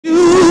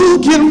who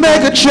can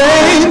make a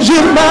change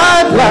in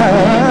my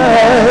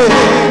life.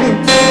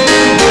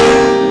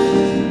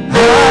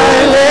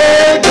 I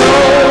let go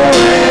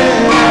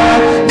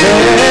and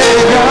I let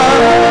God.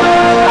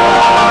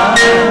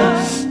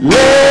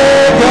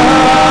 Let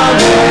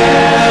God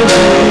have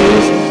His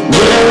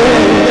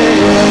way.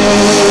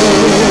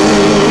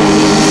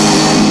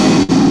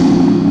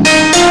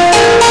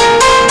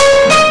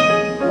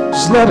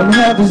 Just let Him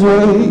have His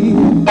way.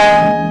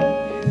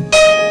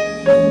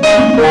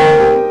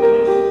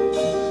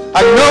 I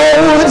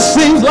know it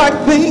seems like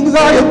things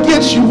are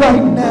against you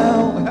right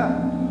now,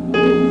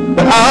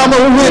 but I'm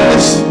a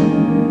witness.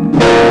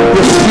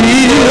 You'll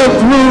see it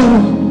through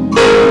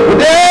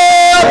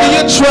whatever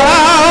your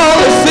trial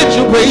or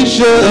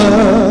situation.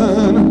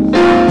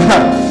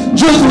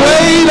 Just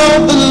wait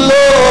on the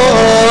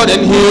Lord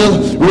and He'll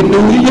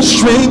renew your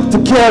strength to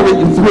carry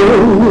you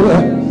through.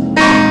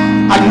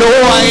 I know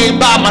I ain't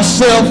by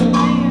myself.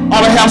 I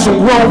ought to have some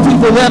grown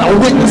people that are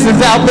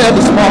witnesses out there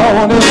this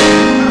morning.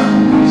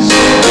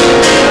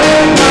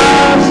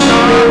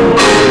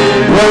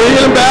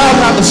 Worrying about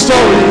how the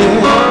story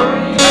ends.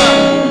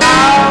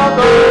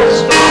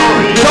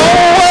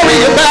 Don't worry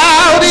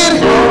about it.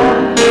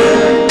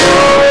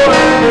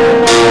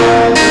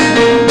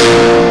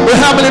 But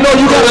how many know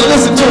you gotta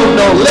listen to Him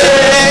though? Let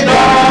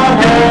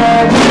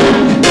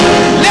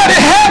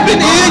it happen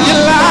in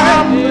your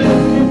life.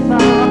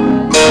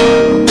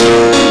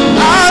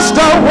 I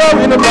start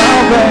worrying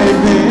about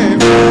baby.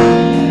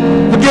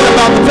 Forget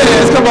about the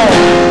past. Come on.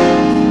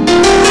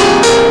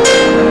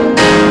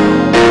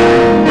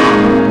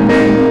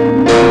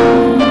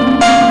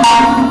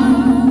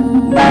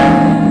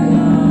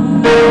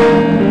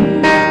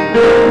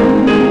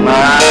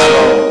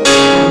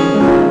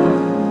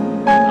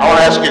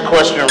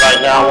 Question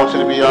right now. I want you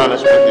to be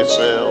honest with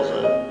yourselves.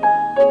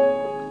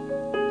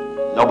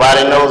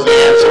 Nobody knows the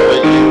answer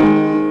but you.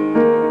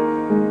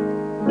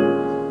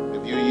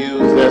 If you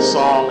use that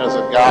song as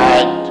a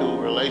guide to a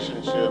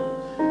relationship,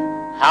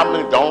 how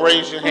many, don't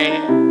raise your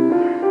hand,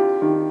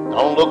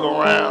 don't look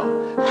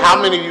around, how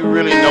many of you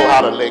really know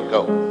how to let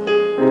go?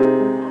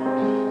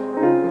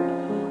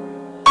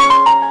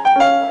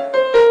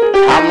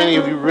 How many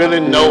of you really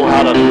know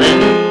how to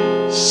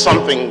let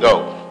something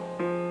go?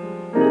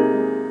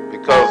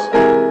 Because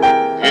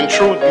in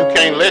truth, you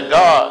can't let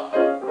God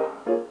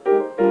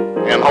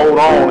and hold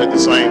on at the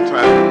same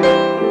time.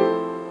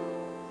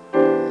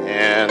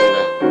 And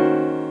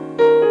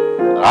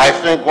I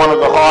think one of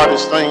the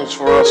hardest things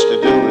for us to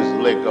do is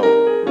let go.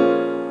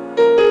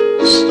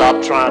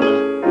 Stop trying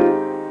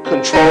to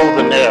control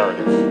the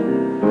narrative,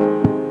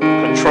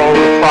 control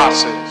the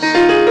process.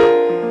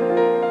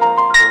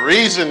 The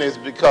reason is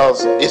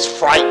because it's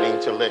frightening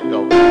to let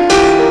go.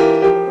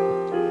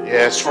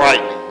 Yeah, it's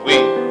frightening.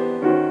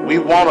 We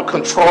want to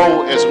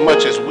control as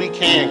much as we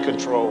can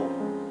control.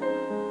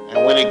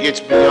 And when it gets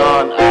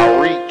beyond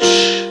our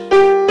reach,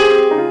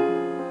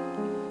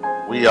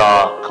 we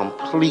are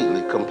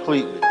completely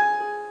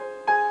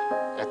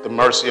at the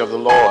mercy of the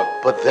Lord.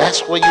 But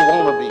that's where you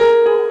want to be.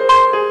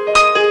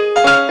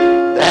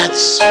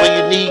 That's where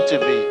you need to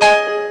be.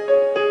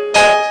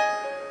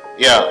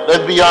 Yeah,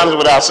 let's be honest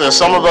with ourselves.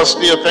 Some of us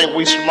still think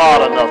we're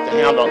smart enough to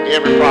handle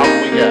every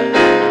problem we got.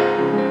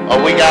 Or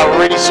we got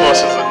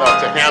resources enough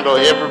to handle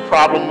every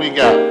problem we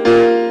got.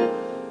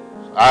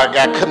 I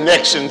got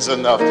connections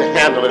enough to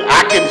handle it.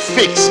 I can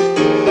fix it.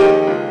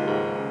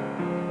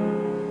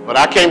 But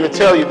I came to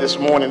tell you this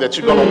morning that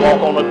you're going to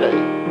walk on a day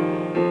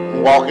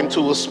and walk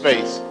into a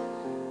space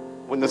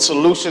when the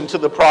solution to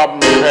the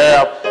problem you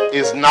have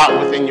is not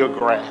within your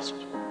grasp.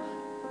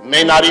 It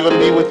may not even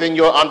be within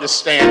your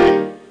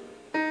understanding.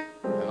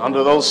 And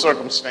under those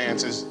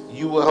circumstances,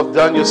 you will have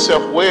done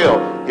yourself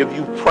well if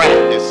you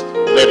practiced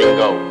letting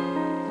go.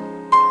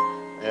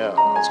 Yeah,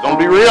 it's going to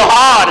be real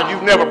hard if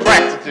you've never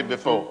practiced it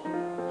before.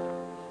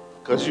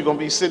 Because you're going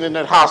to be sitting in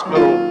that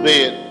hospital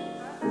bed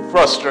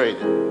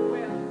frustrated.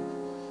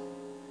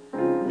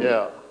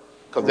 Yeah,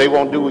 because they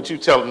won't do what you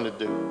tell them to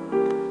do.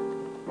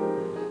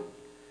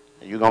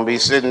 And you're going to be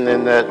sitting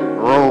in that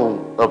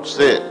room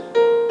upset.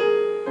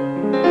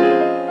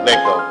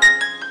 Let go.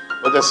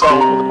 What that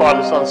song, the part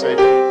of the song say,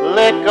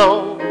 let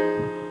go,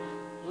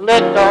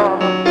 let go.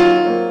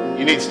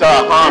 You need to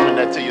start humming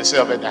that to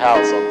yourself at the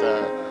house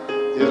sometime.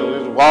 Just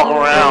walk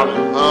around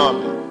and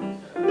hum it.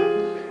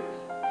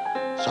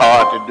 It's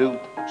hard to do,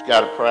 but you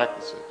got to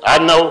practice it. I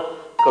know,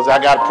 because I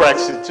got to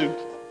practice it too.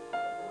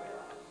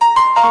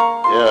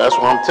 Yeah, that's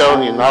what I'm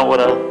telling you, not what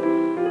I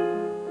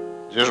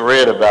just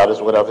read about,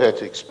 is what I've had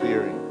to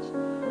experience.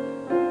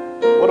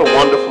 What a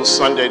wonderful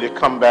Sunday to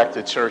come back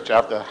to church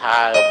after the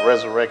high of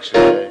Resurrection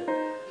Day.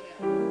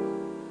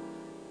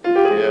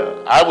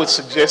 Yeah, I would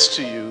suggest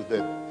to you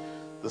that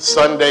the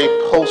Sunday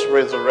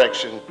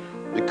post-resurrection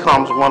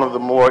becomes one of the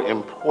more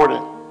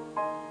important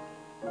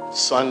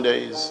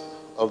Sundays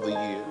of the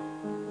year.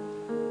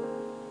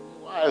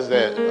 Why is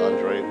that,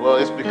 Andre? Well,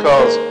 it's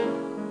because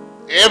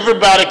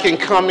everybody can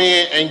come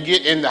in and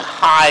get in the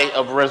high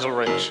of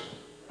resurrection.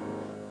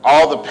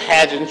 All the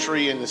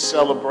pageantry and the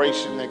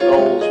celebration that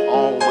goes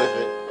on with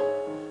it.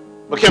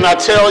 But can I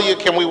tell you,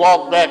 can we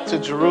walk back to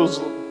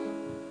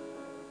Jerusalem?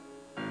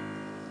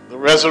 The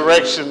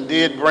resurrection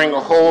did bring a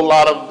whole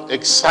lot of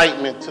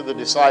excitement to the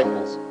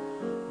disciples,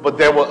 but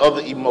there were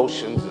other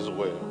emotions as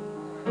well.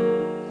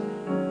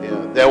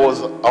 There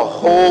was a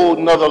whole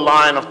nother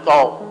line of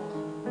thought.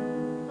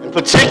 And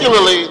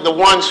particularly the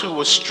ones who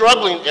were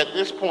struggling at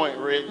this point,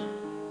 Rich,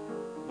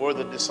 were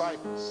the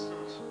disciples.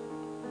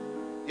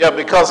 Yeah,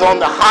 because on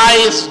the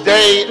highest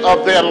day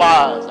of their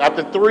lives,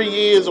 after 3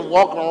 years of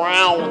walking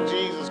around with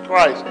Jesus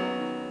Christ,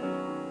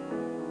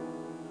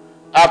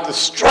 after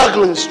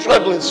struggling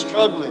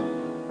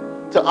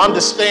to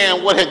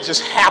understand what had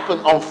just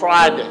happened on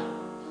Friday,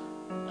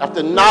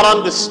 after not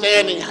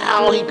understanding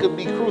how he could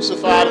be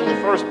crucified in the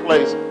first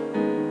place,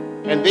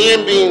 and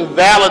then being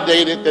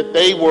validated that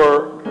they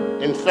were,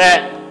 in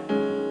fact,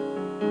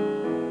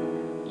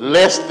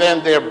 less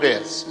than their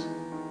best.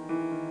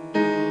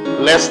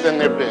 Less than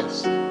their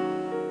best.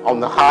 On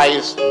the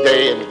highest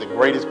day and at the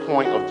greatest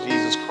point of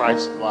Jesus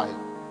Christ's life.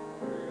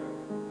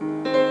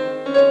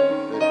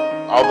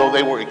 Although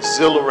they were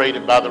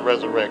exhilarated by the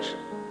resurrection,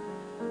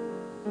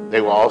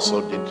 they were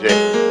also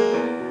dejected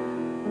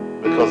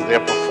because their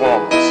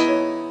performance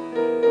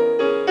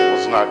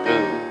was not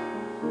good.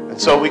 And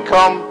so we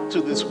come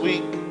to this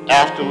week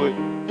afterward,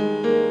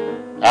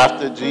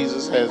 after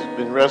Jesus has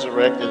been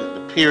resurrected,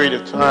 the period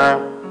of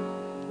time.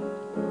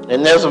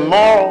 And there's a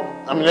moral,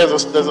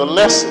 there's a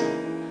lesson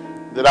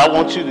that I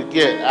want you to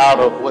get out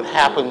of what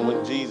happened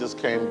when Jesus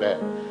came back.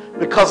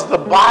 Because the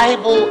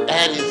Bible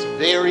at its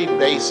very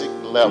basic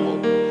level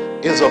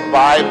is a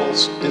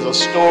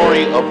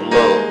story of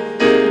love.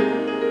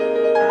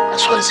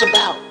 That's what it's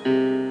about.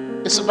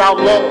 It's about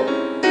love.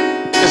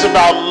 It's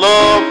about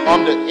love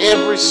under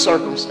every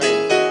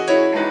circumstance.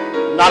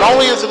 Not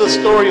only is it a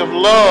story of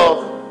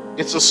love,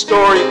 it's a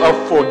story of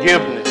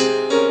forgiveness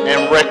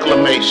and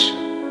reclamation.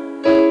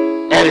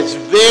 At its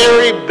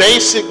very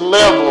basic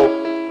level,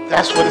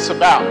 that's what it's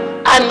about.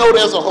 I know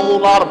there's a whole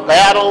lot of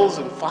battles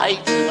and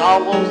fights and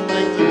all those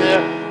things in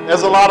there.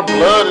 There's a lot of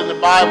blood in the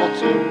Bible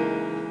too.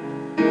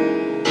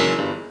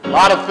 A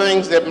lot of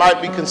things that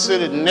might be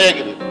considered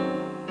negative.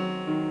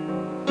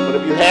 But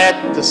if you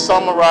had to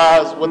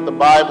summarize what the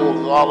Bible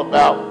is all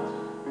about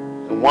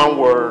in one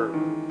word,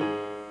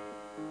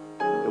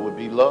 it would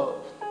be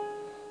love.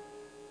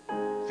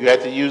 If you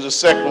had to use a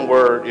second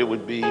word, it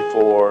would be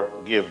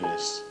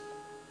forgiveness.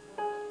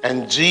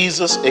 And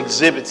Jesus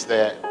exhibits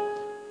that,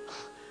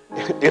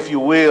 if you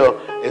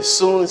will, as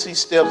soon as he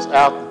steps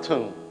out the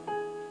tomb.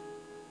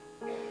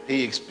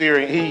 He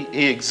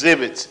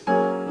exhibits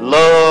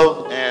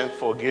love and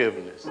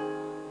forgiveness.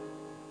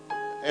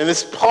 And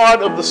this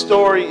part of the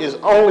story is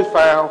only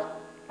found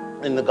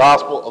in the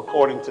gospel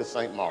according to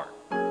St. Mark.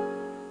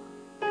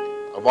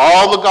 Of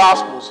all the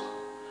gospels,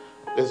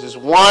 there's this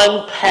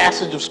one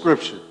passage of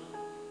scripture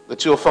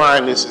that you'll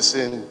find this. It's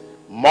in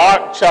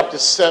Mark chapter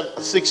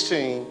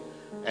 16,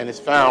 and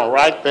it's found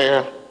right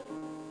there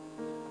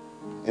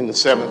in the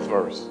 7th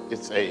verse.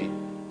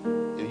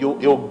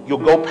 You'll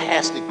go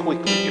past it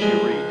quickly if you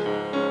read it.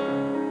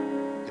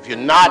 If you're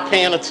not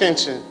paying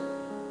attention,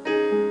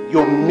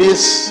 you'll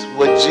miss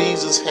what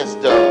Jesus has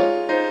done.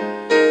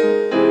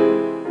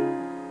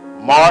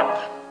 Mark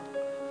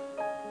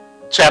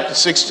chapter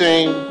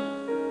 16.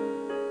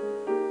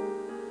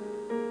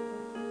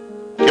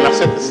 Can I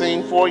set the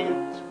scene for you?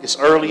 It's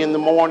early in the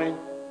morning.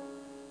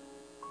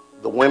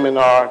 The women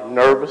are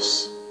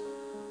nervous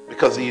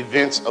because the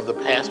events of the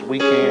past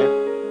weekend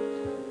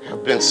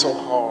have been so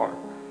hard.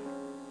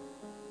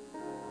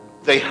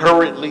 They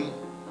hurriedly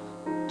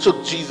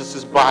took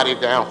Jesus' body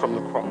down from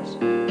the cross.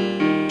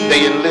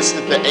 They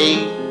enlisted the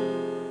aid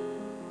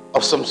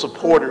of some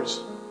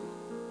supporters.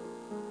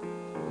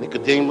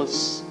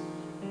 Nicodemus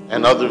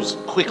and others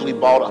quickly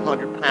bought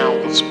 100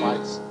 pounds of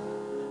spice.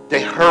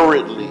 They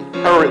hurriedly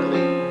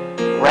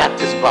wrapped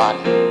his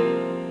body.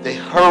 They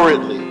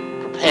hurriedly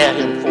prepared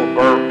him for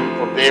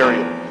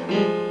burial.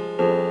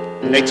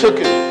 And they took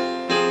him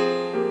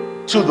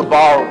to the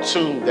borrowed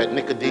tomb that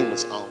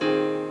Nicodemus owned.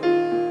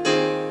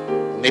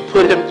 And they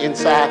put him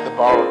inside the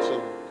borrowed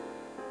tomb.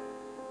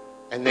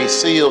 And they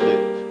sealed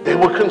it. They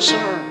were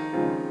concerned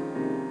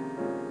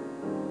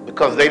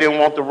because they didn't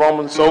want the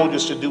Roman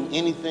soldiers to do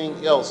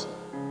anything else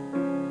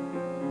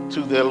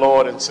to their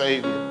Lord and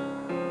Savior.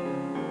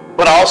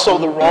 But also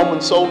the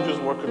Roman soldiers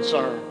were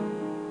concerned.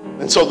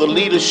 And so the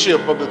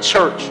leadership of the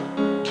church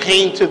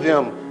came to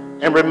them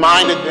and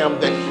reminded them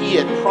that he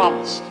had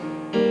promised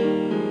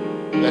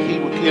that he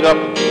would get up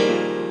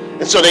again.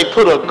 And so they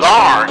put a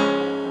guard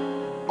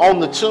on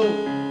the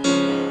tomb.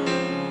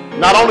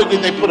 Not only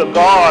did they put a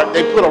guard,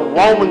 they put a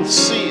Roman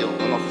seal,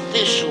 an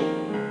official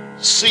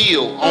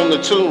seal on the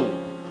tomb,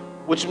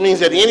 which means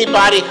that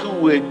anybody who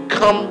would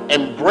come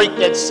and break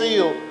that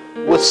seal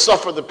would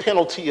suffer the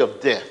penalty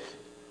of death.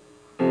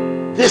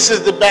 This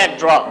is the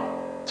backdrop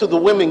to the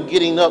women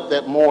getting up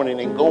that morning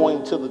and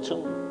going to the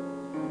tomb.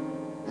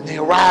 And they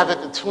arrive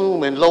at the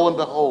tomb, and lo and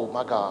behold,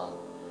 my God,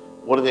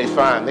 what do they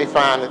find? They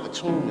find that the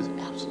tomb is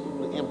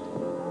absolutely empty.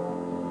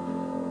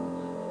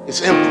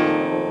 It's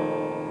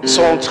empty.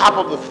 So on top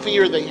of the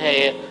fear they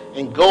had,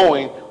 and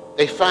going,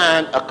 they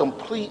find a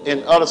complete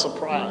and utter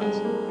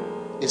surprise.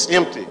 It's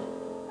empty.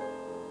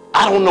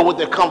 I don't know what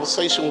their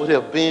conversation would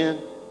have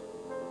been.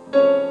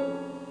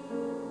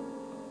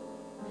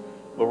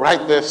 But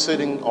right there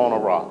sitting on a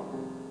rock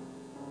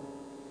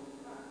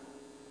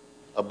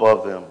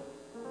above them,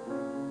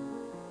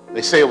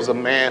 they say it was a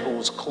man who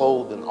was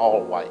clothed in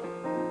all white.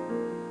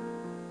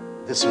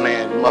 This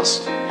man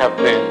must have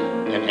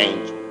been an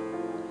angel,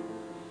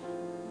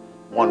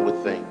 one would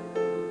think.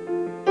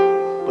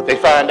 But they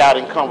find out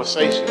in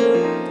conversation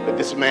that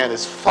this man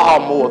is far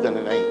more than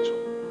an angel.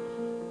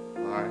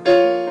 All right?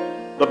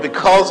 But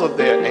because of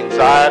their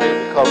anxiety,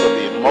 because of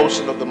the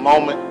emotion of the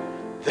moment,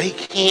 they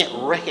can't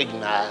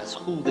recognize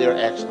who they're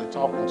actually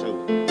talking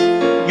to.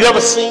 You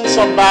ever seen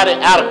somebody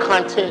out of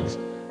context,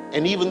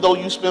 and even though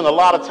you spend a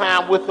lot of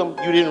time with them,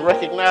 you didn't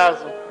recognize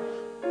them?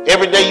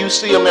 Every day you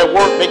see them at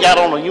work, they got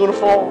on a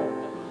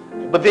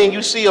uniform. But then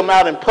you see them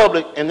out in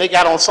public, and they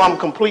got on something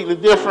completely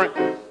different.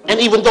 And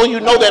even though you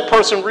know that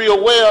person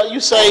real well, you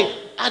say,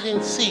 I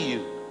didn't see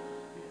you.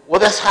 Well,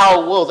 that's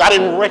how it was. I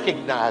didn't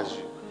recognize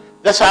you.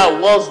 That's how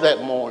it was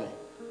that morning.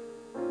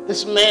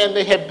 This man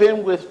they had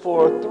been with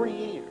for 3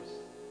 years.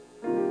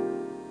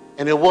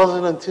 And it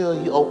wasn't until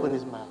he opened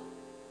his mouth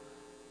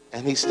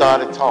and he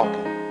started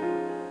talking.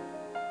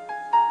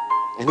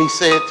 And he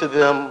said to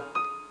them,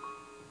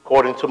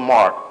 according to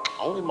Mark,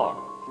 only Mark.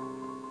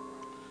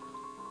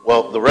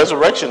 Well, the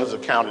resurrection is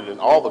accounted in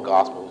all the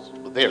Gospels,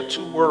 but there are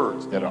 2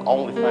 words that are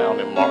only found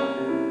in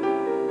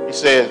Mark. He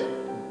says,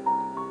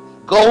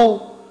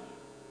 go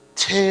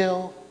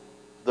tell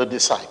the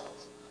disciples.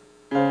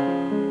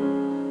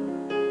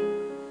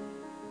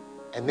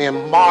 And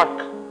then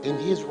Mark, in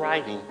his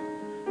writing,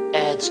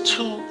 adds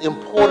 2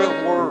 important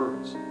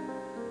words.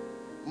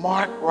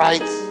 Mark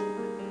writes,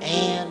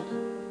 and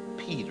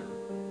Peter.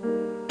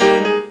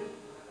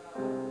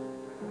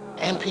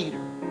 And Peter.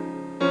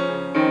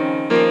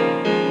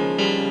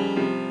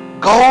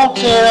 Go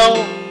tell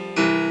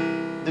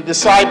the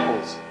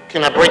disciples.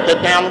 Can I break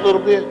that down a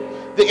little bit?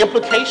 The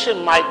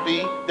implication might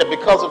be that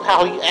because of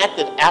how he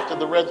acted after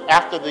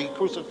the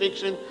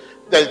crucifixion,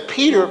 that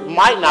Peter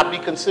might not be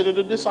considered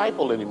a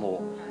disciple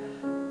anymore.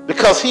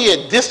 Because he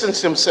had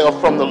distanced himself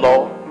from the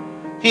Lord.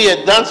 He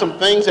had done some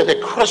things that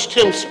had crushed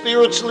him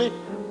spiritually,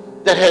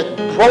 that had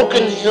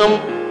broken him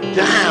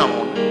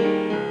down.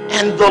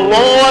 And the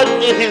Lord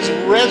in his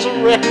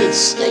resurrected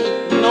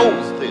state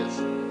knows this.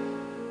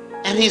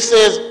 And he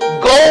says,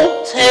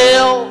 go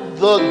tell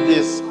the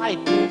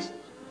disciples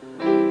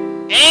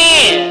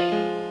and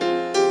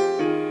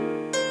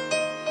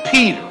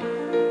Peter.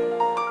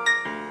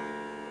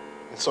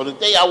 And so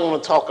today I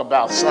want to talk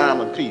about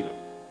Simon Peter.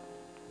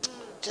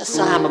 Just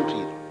Simon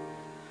Peter.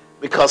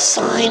 Because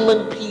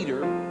Simon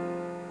Peter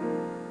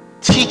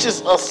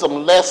teaches us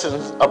some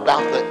lessons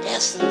about the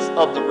essence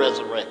of the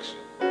resurrection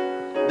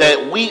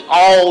that we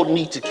all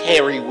need to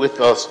carry with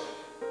us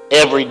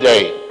every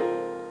day.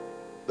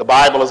 The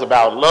Bible is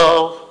about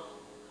love.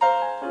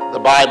 The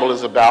Bible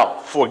is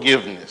about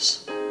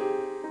forgiveness.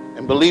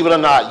 And believe it or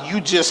not, you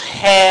just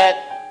had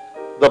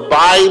the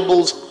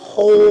Bible's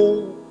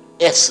whole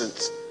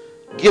essence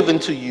given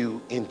to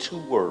you in 2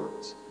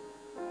 words.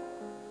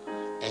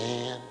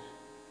 And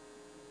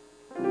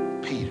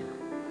Peter.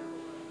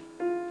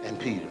 And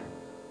Peter.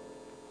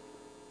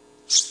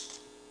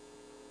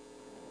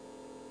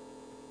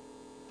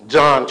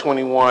 John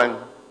 21,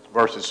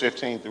 verses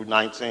 15 through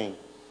 19.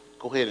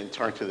 Go ahead and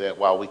turn to that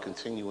while we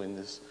continue in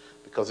this,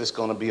 because it's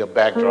going to be a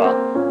backdrop.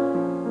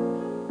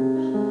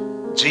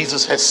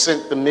 Jesus has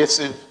sent the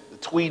missive. The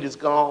tweet is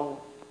gone.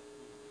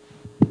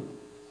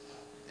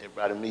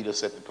 Everybody meet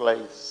us at the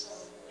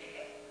place.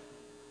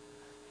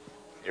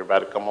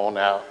 Everybody come on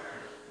out.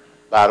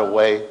 By the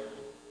way,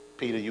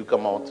 Peter, you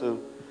come on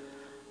too.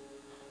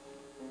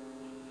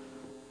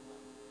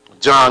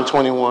 John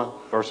 21,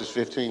 verses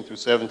 15 through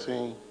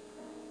 17.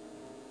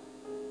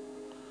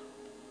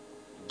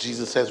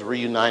 Jesus has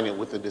reunited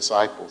with the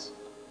disciples.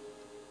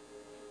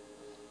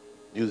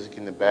 Music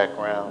in the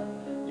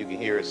background. You can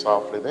hear it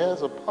softly.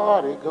 There's a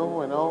party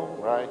going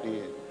on right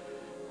here.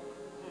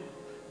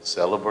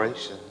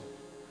 Celebration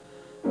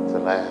to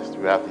last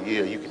throughout the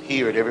year. You can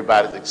hear it.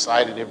 Everybody's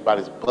excited.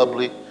 Everybody's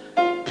bubbly.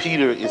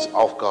 Peter is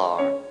off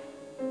guard.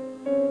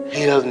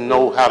 He doesn't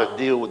know how to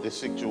deal with this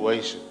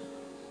situation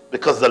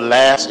because the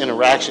last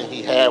interaction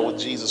he had with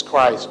Jesus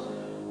Christ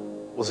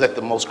was at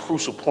the most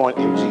crucial point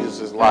in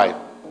Jesus' life.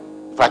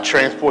 If I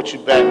transport you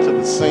back to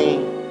the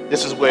scene,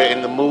 this is where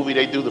in the movie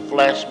they do the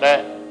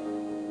flashback.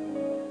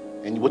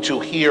 And what you'll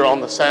hear on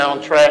the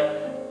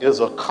soundtrack is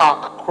a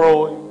cock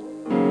crowing.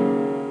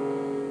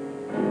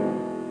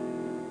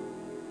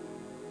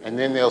 And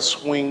then they'll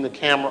swing the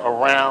camera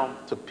around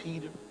to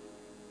Peter.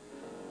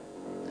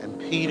 And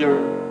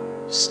Peter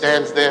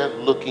stands there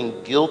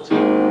looking guilty.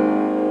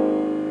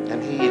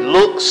 And he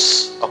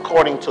looks,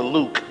 according to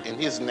Luke in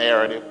his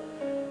narrative,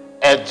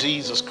 at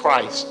Jesus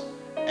Christ.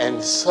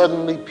 And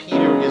suddenly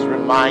Peter is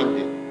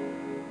reminded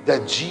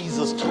that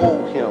Jesus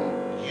told him,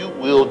 you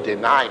will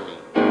deny me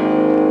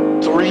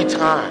 3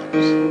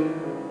 times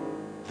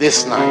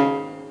this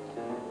night.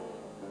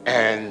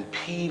 And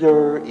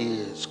Peter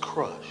is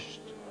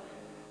crushed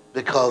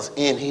because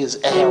in his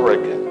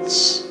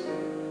arrogance,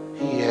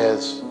 he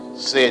has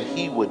said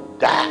he would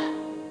die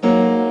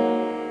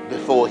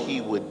before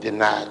he would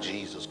deny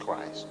Jesus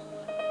Christ.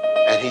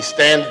 And he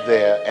stands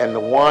there, and the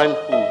one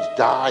who's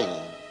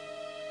dying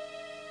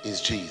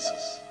is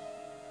Jesus,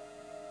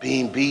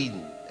 being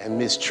beaten and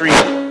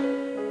mistreated.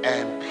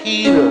 And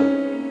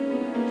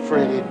Peter,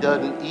 Freddie,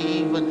 doesn't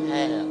even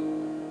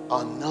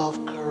have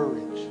enough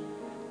courage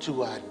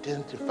to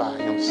identify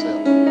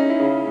himself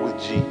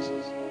with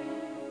Jesus.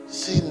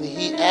 See,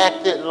 he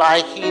acted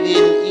like he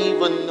didn't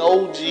even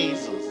know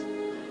Jesus.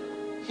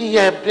 He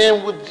had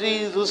been with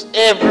Jesus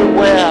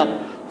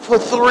everywhere for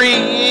 3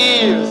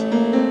 years.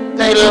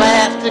 They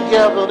laughed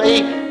together.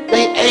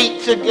 They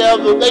ate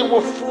together. They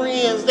were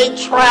friends. They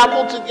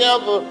traveled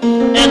together.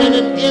 And in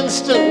an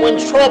instant, when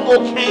trouble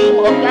came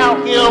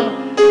about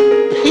him,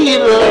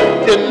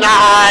 Peter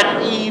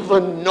denied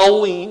even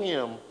knowing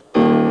him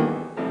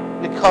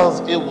because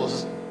it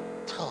was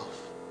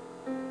tough,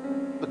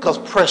 because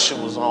pressure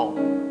was on.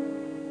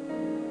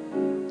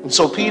 And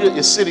so Peter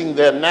is sitting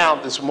there now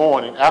this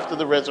morning after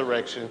the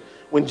resurrection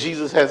when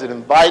Jesus has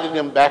invited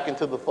him back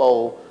into the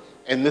fold,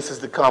 and this is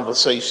the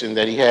conversation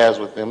that he has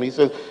with them. He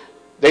says,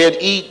 they had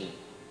eaten.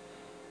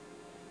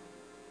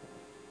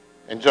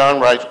 And John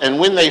writes, and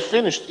when they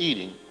finished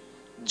eating,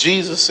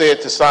 Jesus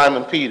said to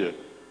Simon Peter,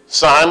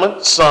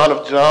 Simon, son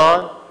of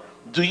John,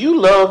 do you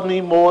love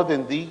me more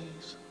than these?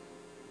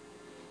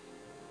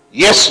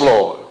 Yes,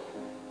 Lord,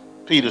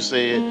 Peter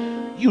said,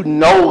 you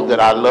know that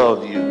I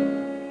love you.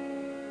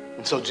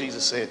 And so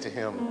Jesus said to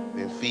him,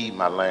 then feed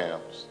my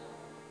lambs.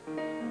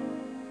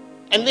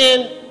 And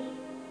then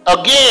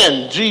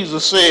again,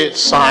 Jesus said,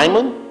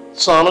 Simon,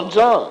 son of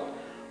John,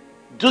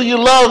 do you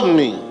love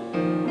me?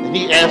 And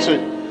he answered,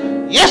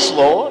 yes,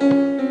 Lord,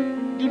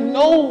 you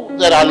know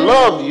that I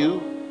love you.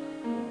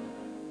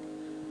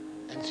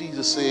 And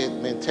Jesus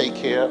said, then take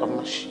care of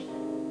my sheep.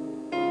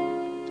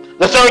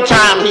 The third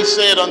time he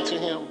said unto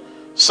him,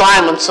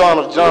 Simon, son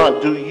of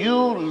John, do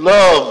you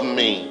love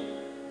me?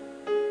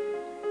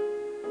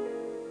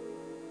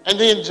 And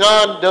then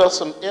John does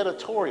some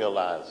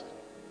editorializing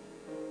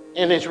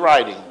in his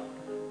writing.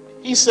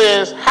 He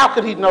says, how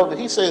could he know that?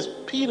 He says,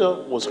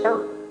 Peter was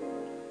hurt.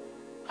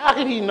 How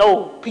could he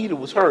know Peter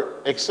was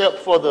hurt except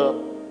for the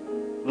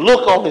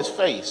look on his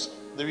face,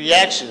 the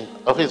reaction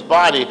of his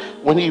body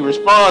when he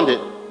responded?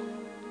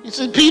 He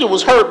said, Peter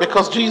was hurt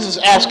because Jesus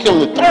asked him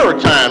the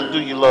third time, do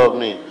you love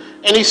me?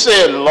 And he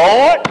said,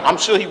 Lord, I'm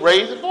sure he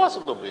raised his voice a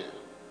little bit.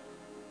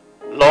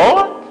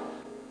 Lord,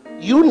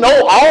 you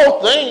know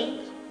all things.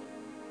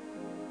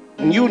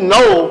 And you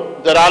know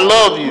that I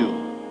love you.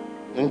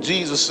 And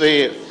Jesus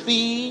said,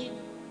 feed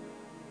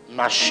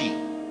my sheep.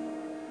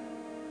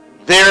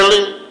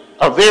 Verily,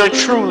 or very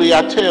truly,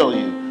 I tell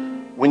you,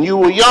 when you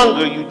were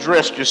younger, you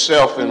dressed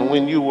yourself and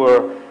when you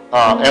were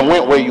and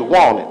went where you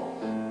wanted.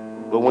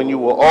 But when you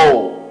were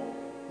old,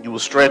 you will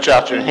stretch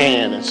out your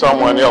hand and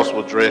someone else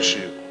will dress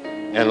you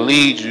and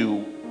lead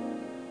you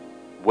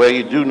where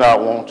you do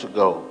not want to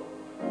go.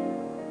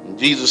 And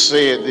Jesus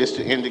said this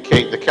to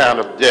indicate the kind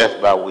of death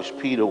by which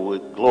Peter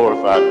would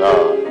glorify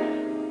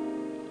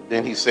God.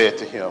 Then he said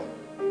to him,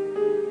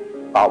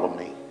 follow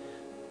me.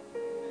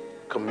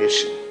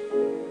 Commission.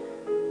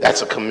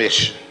 That's a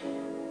commission.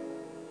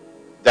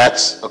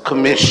 That's a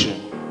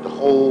commission. The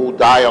whole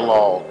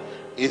dialogue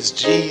is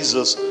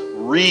Jesus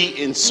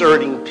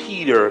reinserting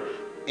Peter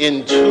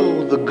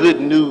into the good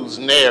news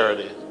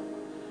narrative.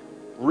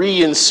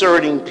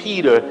 Reinserting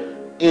Peter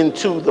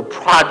into the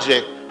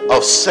project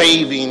of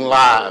saving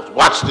lives.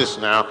 Watch this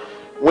now.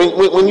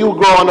 When you were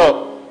growing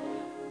up,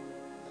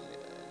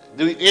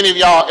 do any of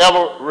y'all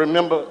ever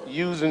remember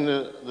using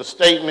the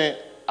statement,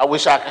 I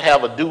wish I could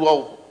have a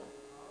do-over?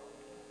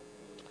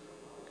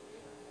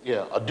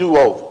 Yeah, a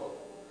do-over.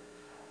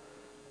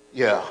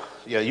 Yeah,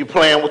 you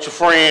playing with your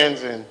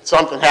friends and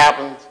something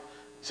happens. You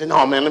say,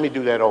 no, man, let me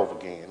do that over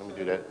again. Let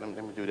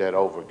me do that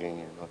over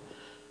again.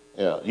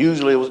 Yeah,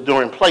 usually it was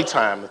during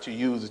playtime that you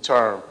use the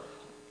term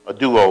a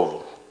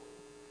do-over.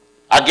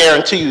 I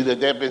guarantee you that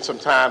there have been some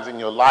times in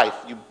your life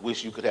you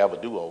wish you could have a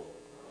do-over.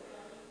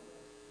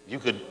 You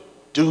could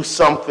do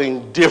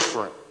something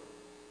different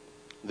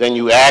than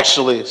you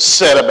actually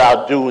set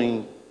about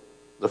doing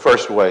the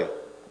first way.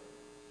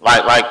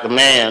 Like the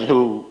man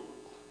who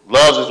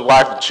loves his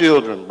wife and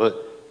children,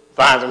 but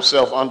finds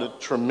himself under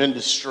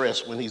tremendous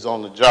stress when he's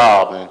on the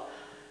job, and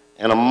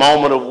in a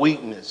moment of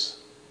weakness,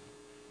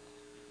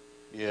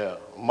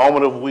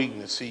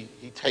 he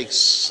takes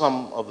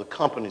some of the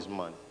company's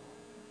money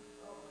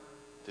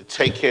to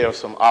take care of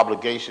some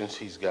obligations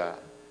he's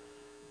got.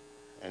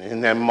 And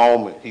in that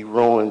moment, he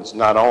ruins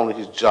not only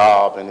his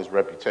job and his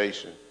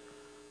reputation,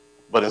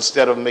 but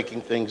instead of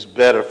making things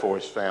better for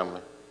his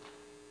family,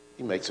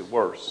 he makes it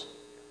worse.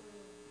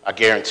 I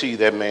guarantee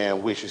that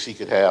man wishes he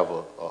could have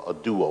a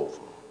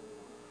do-over.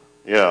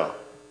 Yeah.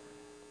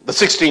 The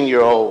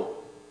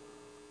 16-year-old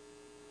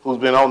who's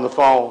been on the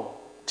phone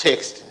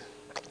texting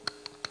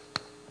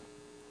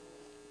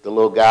the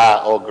little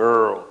guy or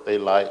girl they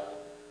like,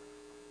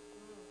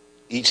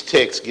 Each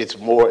text gets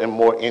more and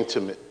more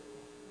intimate.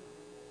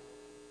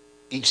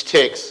 Each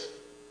text,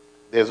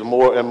 there's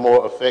more and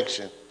more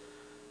affection.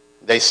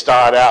 They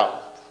start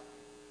out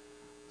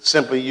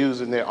simply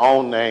using their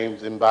own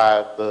names, and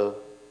by the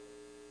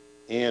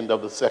end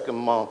of the second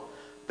month,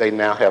 they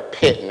now have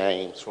pet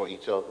names for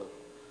each other.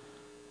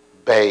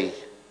 Bae,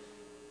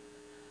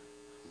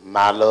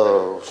 my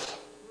love.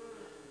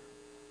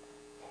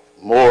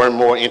 More and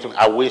more intimate.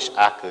 I wish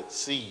I could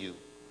see you.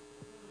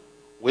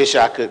 Wish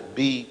I could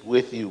be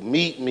with you.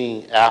 Meet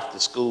me after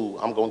school.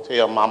 I'm going to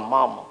tell my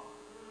mama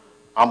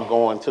I'm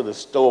going to the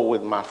store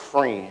with my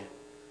friend.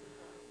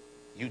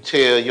 You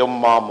tell your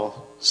mama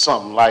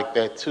something like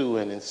that too,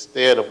 and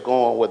instead of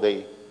going where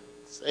they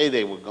say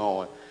they were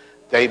going,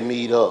 they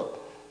meet up.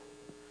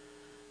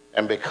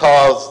 And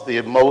because the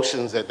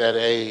emotions at that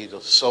age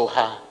are so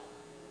high,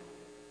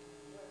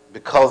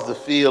 because the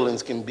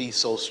feelings can be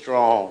so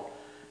strong,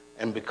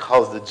 and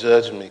because the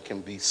judgment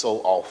can be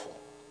so awful,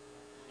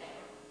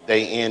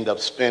 they end up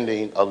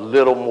spending a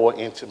little more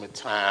intimate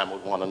time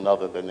with one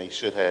another than they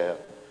should have.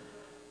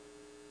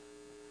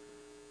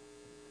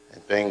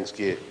 And things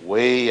get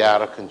way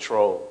out of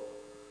control,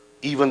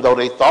 even though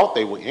they thought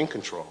they were in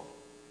control.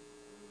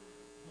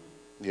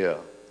 Yeah,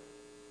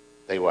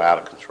 they were out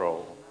of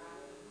control.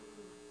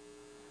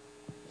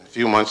 A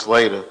few months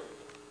later,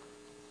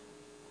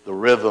 the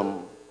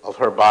rhythm of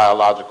her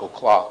biological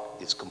clock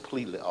is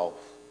completely off.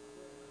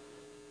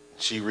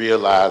 She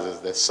realizes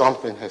that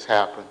something has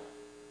happened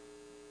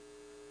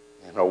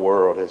and her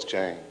world has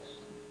changed.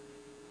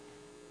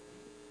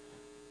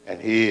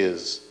 And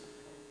his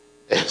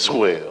as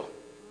well.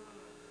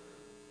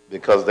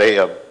 Because they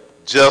have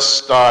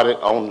just started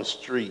on the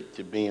street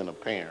to being a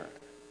parent.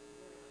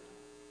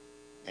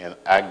 And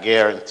I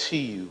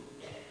guarantee you,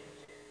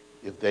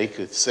 if they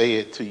could say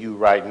it to you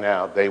right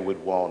now, they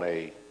would want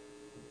a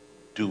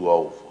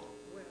do-over.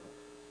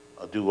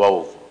 A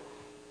do-over.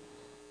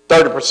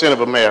 30%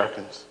 of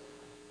Americans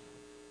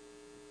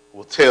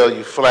will tell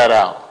you flat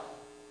out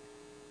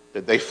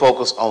that they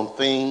focus on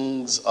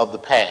things of the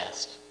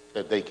past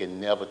that they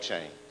can never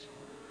change.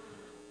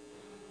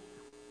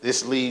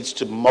 This leads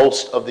to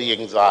most of the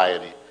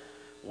anxiety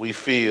we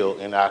feel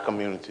in our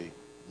community.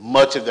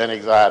 Much of that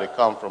anxiety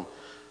comes from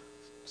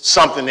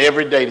something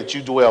every day that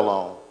you dwell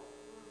on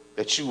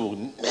that you will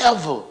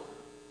never,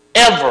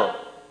 ever,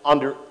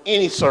 under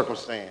any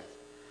circumstance,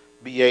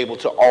 be able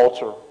to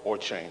alter or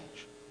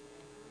change.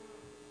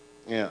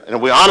 Yeah, and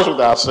if we're honest with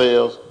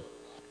ourselves,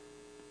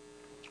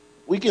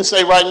 we can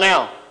say right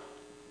now,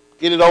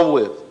 get it over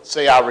with.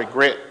 Say, I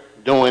regret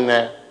doing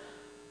that.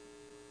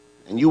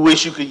 And you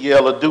wish you could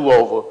yell a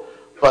do-over,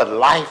 but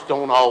life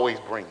don't always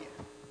bring it.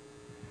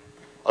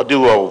 A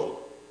do-over,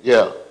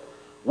 yeah.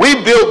 We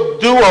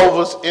built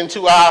do-overs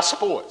into our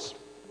sports.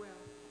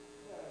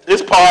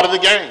 It's part of the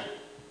game.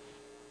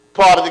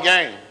 Part of the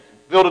game.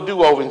 Build a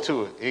do-over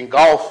into it. In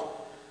golf,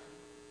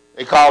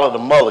 they call it a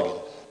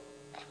mulligan.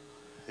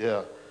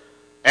 Yeah.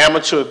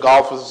 Amateur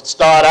golfers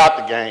start out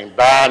the game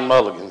buying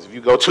mulligans. If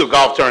you go to a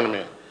golf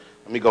tournament,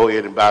 let me go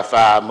ahead and buy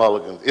 5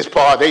 mulligans. It's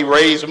part, they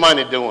raise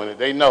money doing it.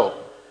 They know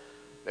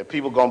that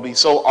people are going to be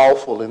so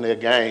awful in their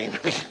game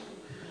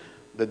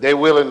that they're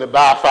willing to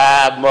buy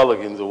 5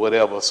 mulligans or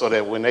whatever, so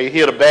that when they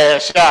hit a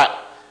bad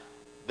shot,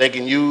 they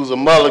can use a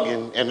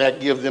mulligan, and that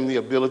gives them the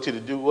ability to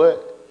do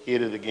what?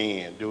 Hit it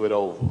again, do it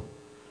over.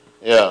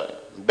 Yeah,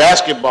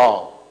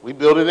 basketball, we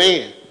build it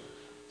in.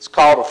 It's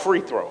called a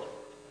free throw.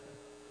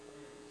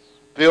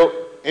 Built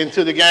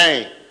into the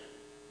game.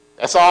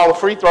 That's all a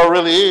free throw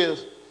really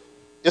is.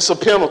 It's a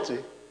penalty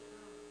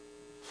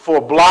for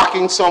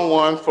blocking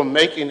someone from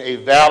making a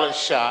valid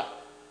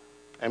shot,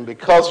 and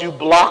because you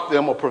blocked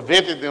them or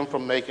prevented them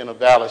from making a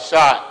valid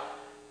shot,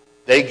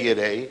 they get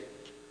a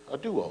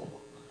do-over.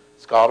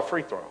 It's called a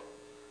free throw.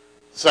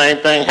 Same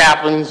thing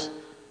happens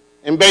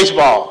in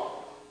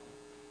baseball.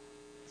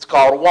 It's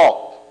called a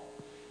walk.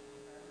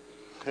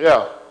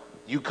 Yeah,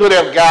 you could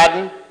have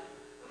gotten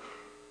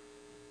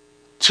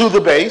to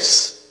the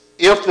base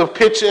if the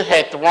pitcher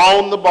had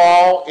thrown the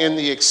ball in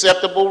the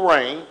acceptable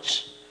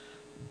range.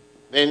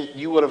 Then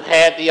you would have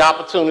had the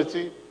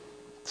opportunity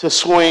to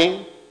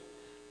swing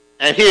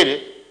and hit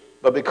it.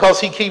 But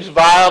because he keeps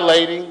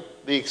violating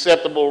the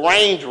acceptable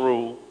range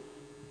rule,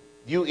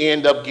 you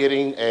end up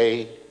getting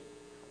a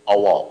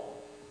walk.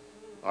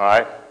 All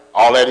right?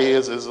 All that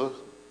is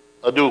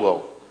a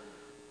do-over.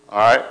 All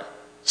right?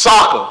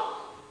 Soccer,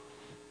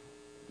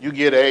 you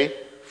get a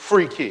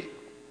free kick.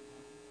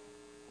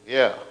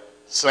 Yeah,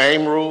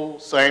 same rule,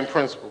 same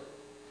principle.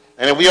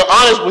 And if we are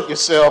honest with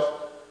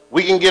yourself,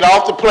 we can get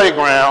off the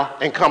playground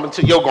and come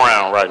into your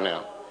ground right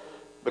now.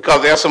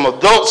 Because there are some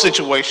adult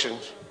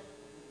situations,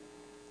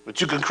 but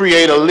you can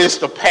create a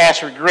list of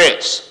past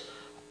regrets.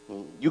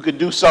 You could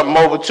do something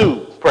over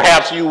too.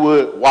 Perhaps you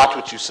would watch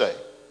what you say.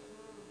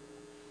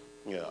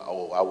 Yeah,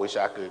 oh, I wish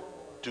I could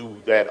do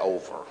that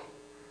over.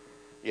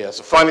 Yeah, it's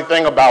a funny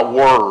thing about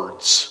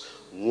words.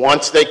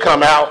 Once they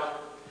come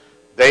out,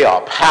 they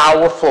are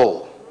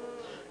powerful.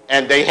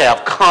 And they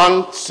have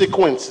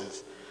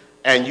consequences,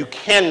 and you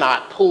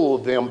cannot pull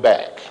them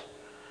back.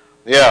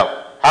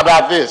 Yeah, How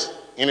about this?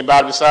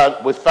 Anybody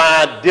decide we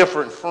find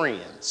different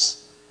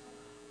friends?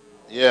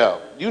 Yeah,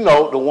 you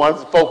know the ones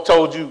that folk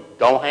told you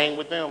don't hang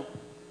with them,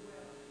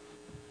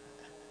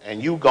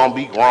 and you gonna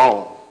be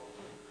grown.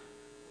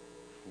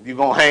 You're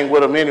gonna hang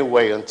with them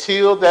anyway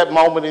until that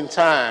moment in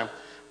time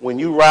when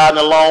you riding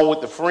along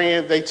with the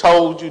friends they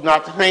told you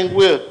not to hang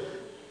with,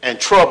 and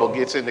trouble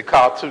gets in the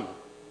car too.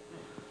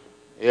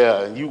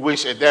 Yeah, and you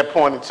wish at that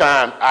point in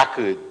time I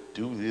could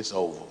do this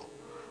over.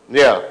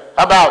 Yeah,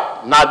 how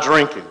about not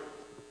drinking?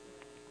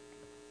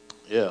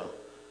 Yeah,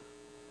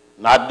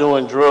 not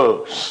doing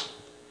drugs.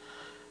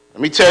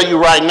 Let me tell you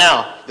right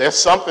now, there's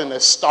something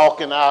that's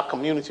stalking our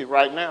community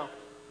right now.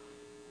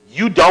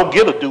 You don't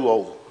get a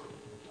do-over.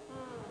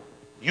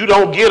 You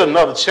don't get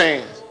another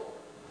chance.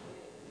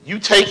 You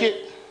take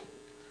it,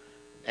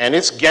 and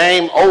it's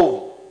game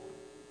over.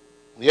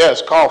 Yeah,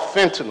 it's called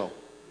fentanyl.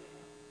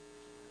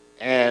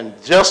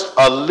 And just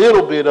a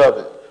little bit of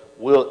it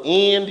will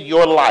end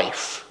your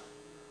life.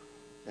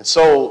 And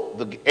so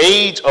the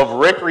age of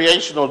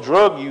recreational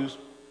drug use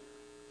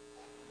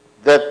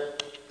that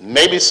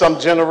maybe some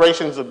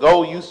generations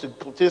ago used to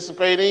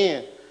participate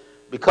in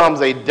becomes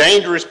a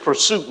dangerous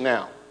pursuit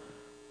now,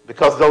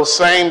 because those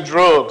same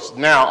drugs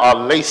now are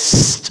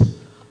laced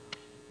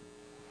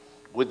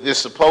with this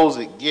supposed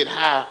get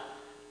high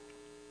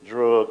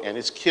drug, and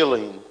it's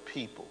killing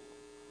people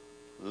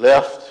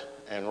left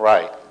and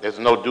right. There's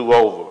no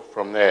do-over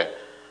from that.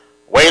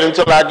 Wait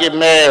until I get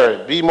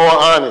married. Be more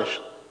honest.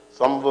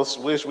 Some of us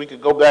wish we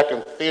could go back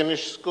and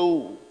finish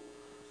school.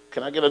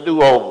 Can I get a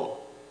do-over?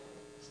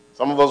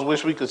 Some of us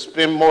wish we could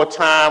spend more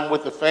time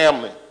with the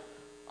family,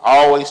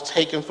 always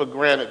taking for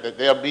granted that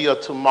there'll be a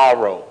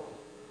tomorrow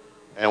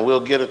and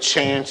we'll get a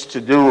chance to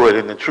do it.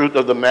 And the truth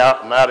of the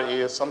matter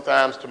is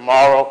sometimes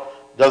tomorrow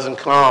doesn't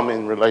come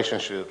in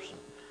relationships.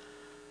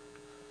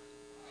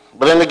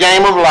 But in the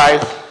game of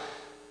life,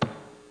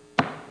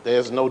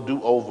 there's no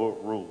do-over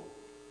rule.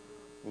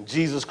 And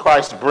Jesus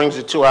Christ brings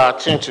it to our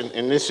attention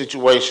in this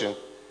situation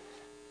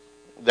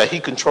that he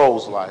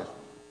controls life.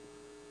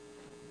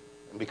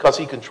 And because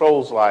he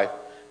controls life,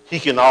 he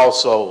can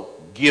also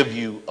give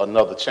you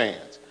another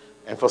chance.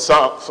 And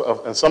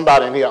and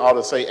somebody in here ought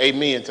to say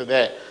amen to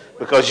that,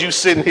 because you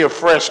sitting here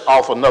fresh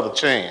off another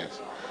chance.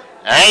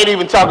 I ain't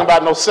even talking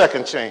about no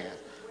second chance.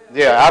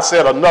 Yeah, I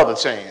said another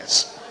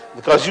chance,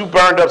 because you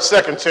burned up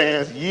second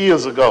chance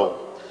years ago.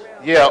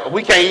 Yeah,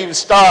 we can't even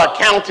start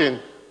counting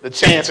the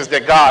chances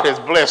that God has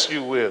blessed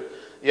you with.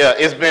 Yeah,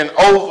 it's been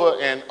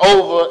over and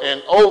over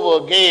and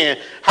over again.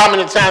 How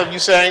many times have you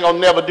said I ain't gonna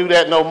never do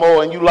that no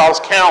more, and you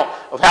lost count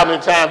of how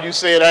many times you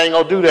said I ain't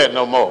gonna do that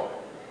no more?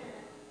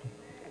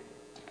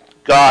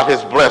 God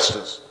has blessed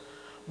us.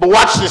 But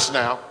watch this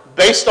now.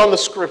 Based on the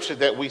scripture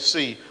that we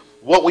see,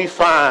 what we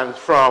find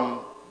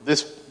from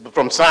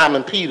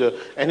Simon Peter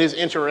and his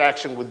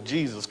interaction with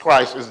Jesus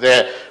Christ is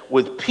that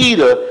with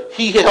Peter,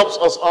 he helps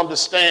us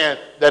understand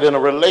that in a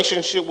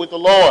relationship with the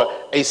Lord,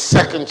 a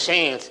second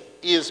chance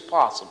is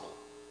possible.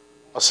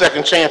 A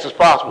second chance is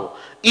possible.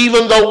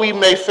 Even though we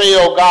may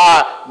fail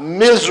God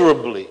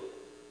miserably,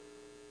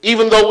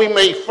 even though we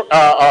may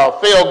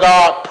fail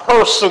God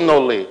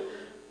personally,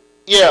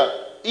 yeah,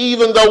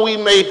 even though we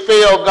may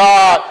fail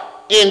God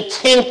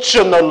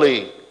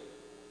intentionally,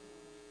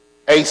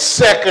 a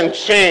second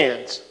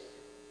chance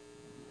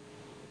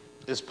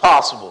is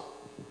possible.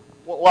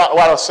 Why do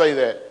I say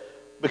that?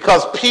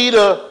 Because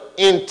Peter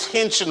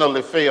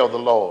intentionally failed the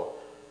Lord.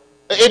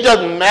 It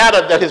doesn't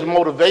matter that his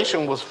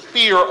motivation was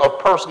fear of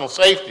personal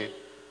safety.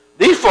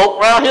 These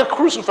folk around here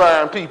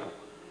crucifying people.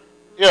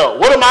 Yeah,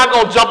 what am I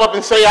going to jump up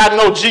and say I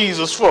know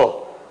Jesus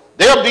for?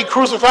 They'll be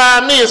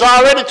crucifying me. There's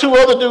already two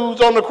other dudes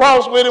on the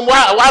cross with him.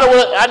 Why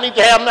do I need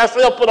to have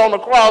myself put on the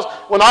cross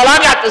when all I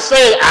got to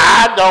say is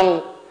I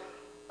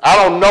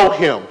don't know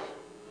him.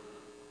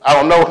 I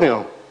don't know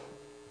him.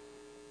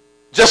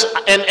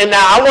 And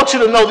now I want you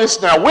to know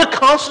this now. We're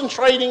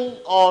concentrating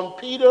on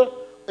Peter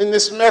in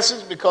this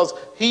message because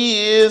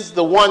he is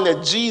the one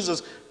that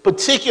Jesus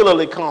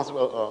particularly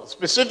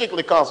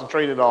specifically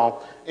concentrated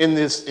on in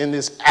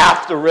this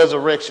after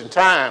resurrection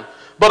time.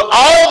 But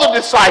all the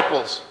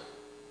disciples,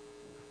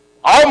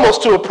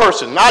 almost to a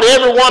person, not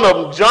every one of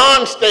them,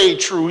 John stayed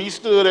true. He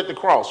stood at the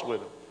cross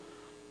with him.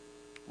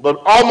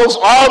 But almost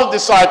all the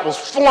disciples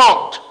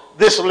flunked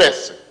this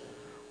lesson.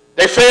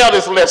 They failed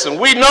this lesson.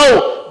 We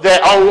know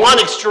that on one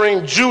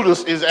extreme,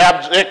 Judas is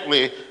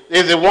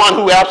the one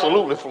who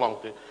absolutely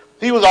flunked it.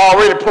 He was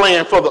already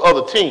playing for the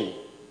other team.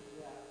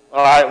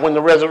 All right, when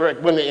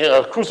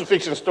the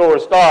crucifixion story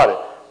started.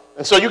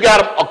 And so you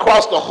got him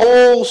across the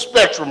whole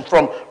spectrum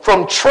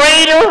from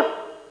traitor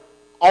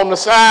on the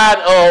side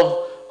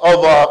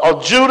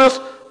of Judas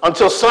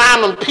until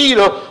Simon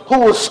Peter, who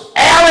was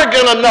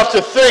arrogant enough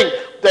to think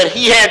that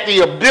he had the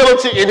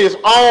ability in his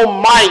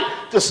own might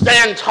to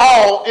stand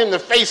tall in the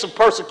face of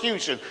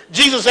persecution.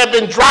 Jesus had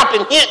been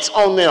dropping hints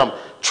on them.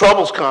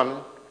 Trouble's coming.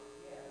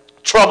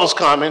 Trouble's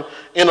coming.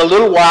 In a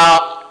little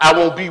while, I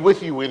won't be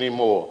with you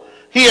anymore.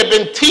 He had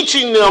been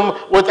teaching them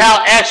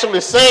without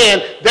actually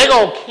saying, they're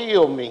going to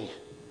kill me.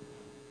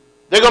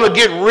 They're going to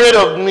get rid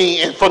of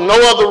me, and for no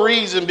other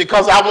reason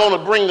because I want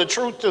to bring the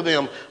truth to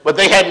them, but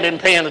they hadn't been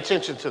paying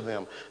attention to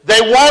them. They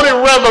wanted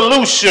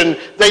revolution.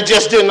 They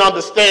just didn't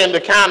understand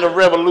the kind of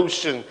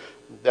revolution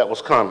that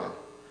was coming.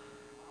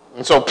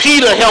 And so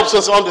Peter helps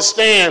us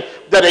understand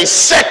that a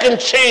second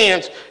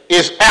chance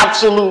is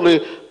absolutely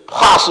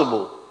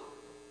possible.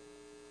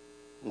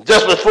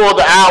 Just before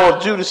the hour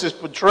of Judas's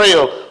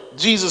betrayal,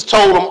 Jesus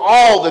told them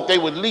all that they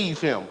would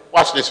leave him.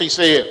 Watch this. He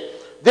said,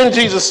 then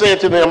Jesus said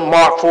to them,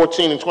 Mark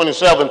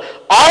 14:27,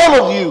 all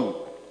of you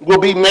will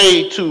be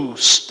made to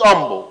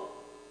stumble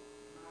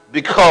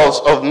because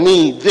of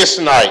me this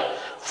night,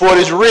 for it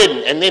is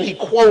written. And then he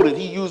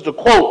used a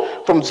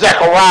quote from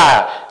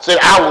Zechariah, said,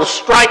 I will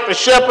strike the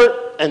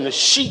shepherd and the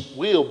sheep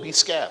will be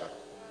scattered.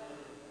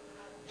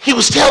 He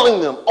was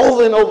telling them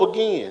over and over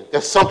again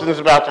that something is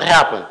about to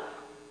happen.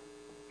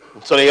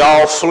 And so they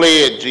all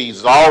fled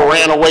Jesus, all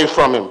ran away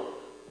from him,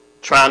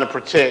 trying to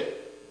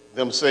protect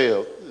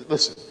themselves.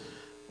 Listen,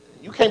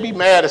 you can't be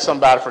mad at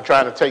somebody for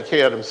trying to take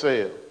care of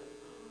themselves.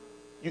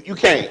 You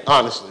can't,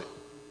 honestly.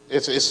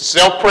 It's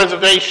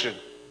self-preservation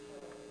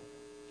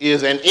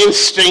is an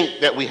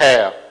instinct that we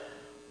have.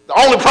 The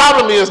only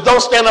problem is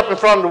don't stand up in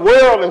front of the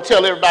world and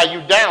tell everybody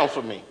you're down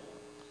for me.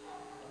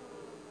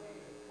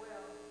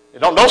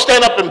 Don't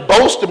stand up and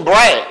boast and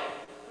brag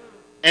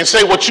and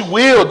say what you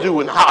will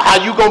do and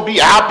how you going to be.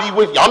 I'll be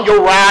with you. I'm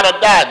your ride or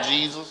die,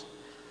 Jesus.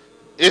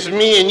 It's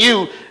me and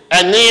you.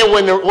 And then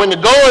when the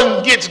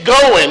going gets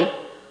going,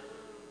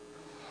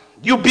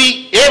 you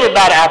beat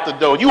everybody out the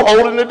door. You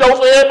holding the door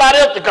for everybody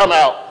else to come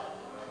out.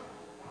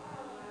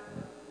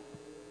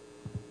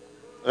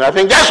 And I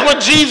think that's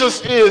what Jesus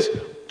is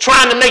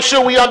trying to make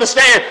sure we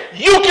understand.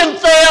 You can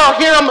fail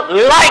him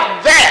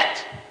like that.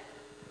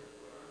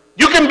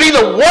 You can be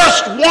the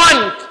worst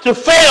one to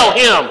fail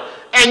him,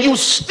 and you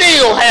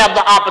still have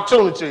the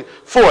opportunity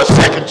for a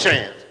second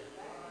chance.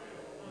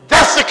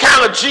 That's the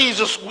kind of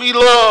Jesus we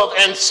love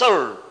and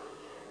serve.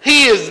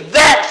 He is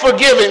that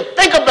forgiving.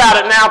 Think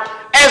about it now.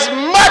 As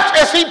much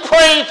as he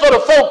prayed for the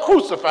folk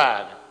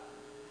crucified,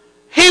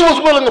 he was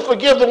willing to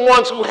forgive the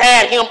ones who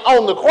had him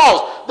on the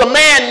cross. The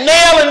man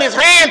nailing his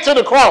hand to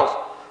the cross,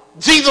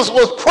 Jesus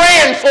was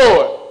praying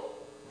for it.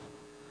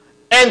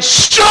 And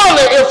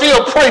surely if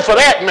he'll pray for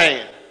that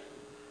man,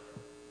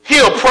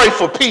 he'll pray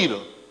for Peter,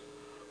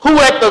 who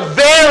at the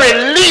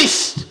very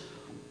least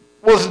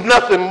was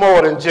nothing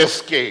more than just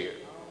scared.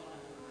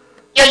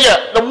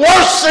 The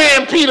worst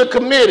sin Peter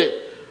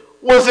committed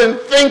was in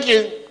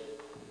thinking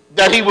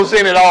that he was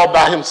in it all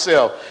by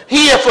himself.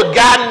 He had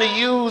forgotten to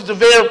use the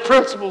very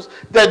principles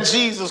that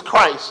Jesus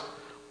Christ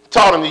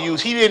taught him to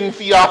use. He didn't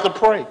to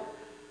pray.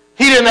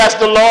 He didn't ask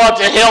the Lord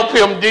to help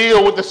him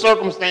deal with the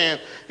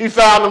circumstance he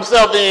found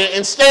himself in.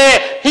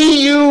 Instead,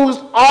 he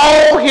used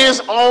all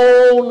his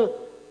own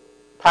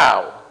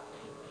power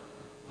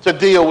to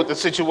deal with the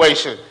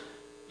situation.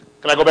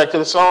 Can I go back to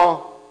the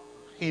song?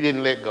 He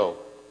didn't let go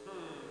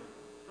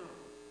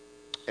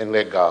and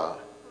let God.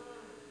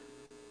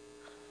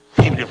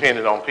 He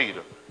depended on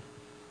Peter.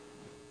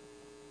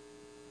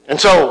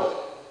 And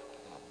so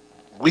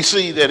we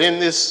see that in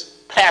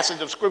this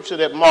passage of scripture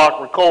that Mark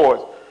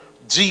records,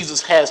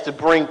 Jesus has to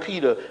bring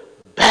Peter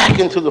back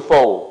into the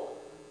fold.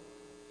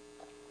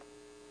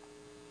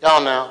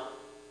 Y'all now,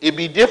 it'd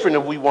be different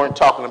if we weren't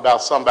talking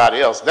about somebody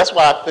else. That's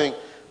why I think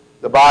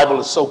the Bible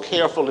is so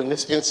careful in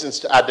this instance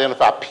to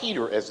identify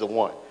Peter as the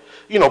one.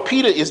 You know,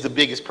 Peter is the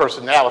biggest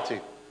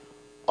personality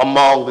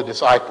among the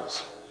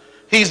disciples.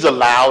 He's the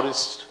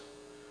loudest.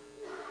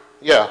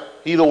 Yeah,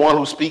 he's the one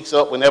who speaks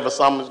up whenever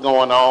something's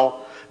going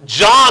on.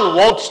 John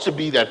wants to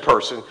be that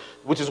person,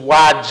 which is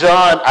why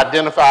John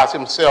identifies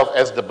himself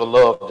as the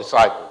beloved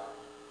disciple.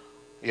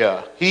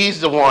 Yeah, he's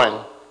the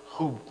one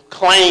who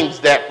claims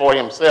that for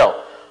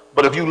himself.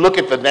 But if you look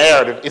at the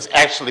narrative, it's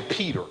actually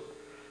Peter.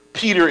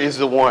 Peter is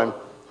the one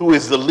who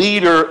is the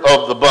leader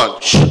of the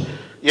bunch.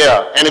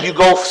 Yeah, and if you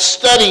go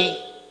study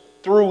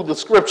through the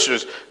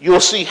scriptures, you'll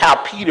see how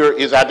Peter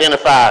is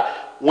identified.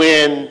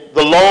 When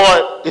the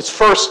Lord is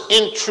first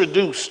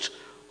introduced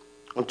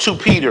to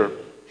Peter,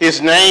 his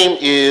name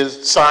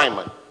is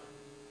Simon.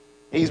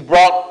 The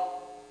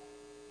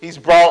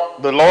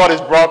Lord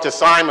is brought to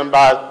Simon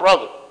by his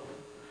brother.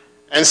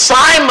 And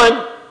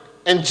Simon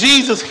and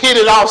Jesus hit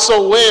it off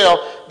so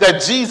well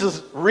that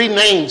Jesus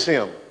renames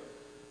him.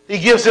 He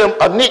gives him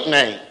a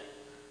nickname.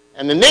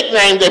 And the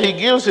nickname that he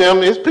gives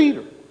him is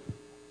Peter.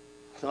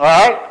 All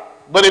right?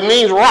 But it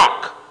means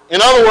rock. In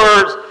other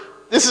words,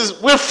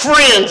 we're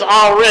friends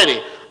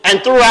already.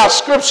 And throughout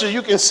scripture,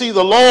 you can see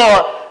the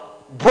Lord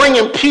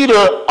bringing Peter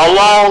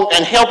along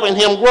and helping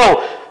him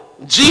grow.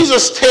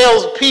 Jesus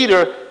tells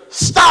Peter,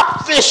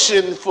 stop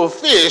fishing for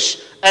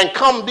fish and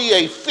come be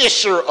a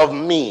fisher of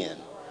men.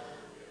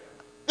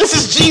 This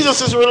is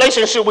Jesus'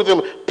 relationship with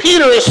him.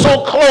 Peter is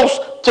so close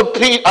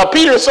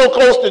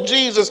to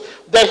Jesus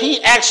that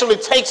he actually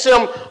takes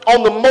him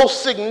on the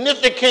most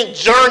significant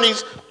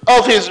journeys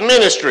of his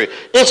ministry.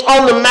 It's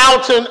on the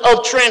mountain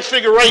of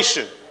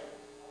transfiguration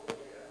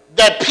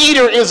that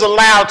Peter is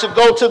allowed to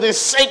go to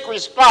this sacred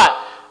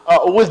spot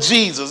with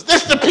Jesus.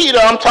 This is the Peter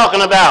I'm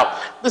talking about.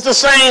 This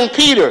is the same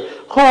Peter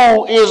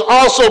who is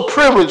also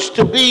privileged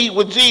to be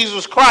with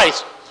Jesus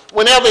Christ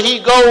whenever he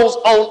goes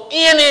on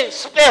any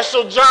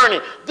special journey.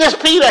 This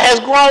Peter has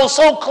grown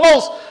so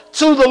close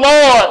to the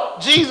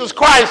Lord Jesus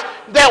Christ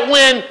that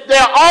when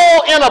they're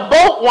all in a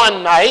boat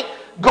one night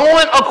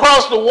going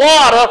across the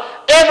water,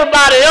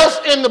 everybody else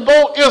in the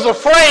boat is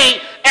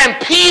afraid, and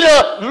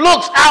Peter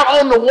looks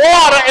out on the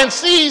water and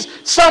sees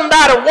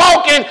somebody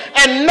walking,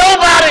 and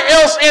nobody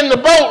else in the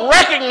boat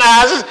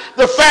recognizes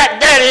the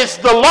fact that it's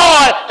the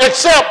Lord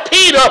except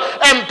Peter,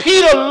 and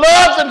Peter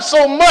loves him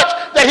so much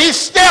that he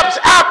steps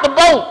out the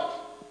boat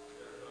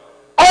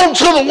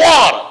onto the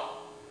water.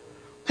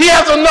 He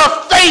has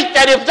enough faith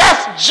that if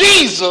that's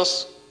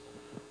Jesus,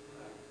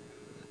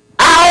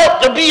 I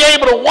ought to be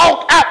able to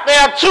walk out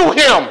there to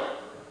him.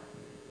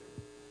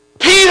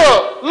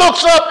 Peter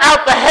looks up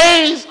out the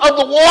haze of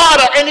the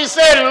water and he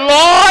said,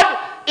 Lord,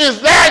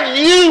 is that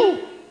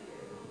you?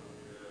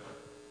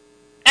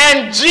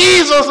 And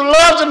Jesus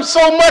loves him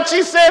so much,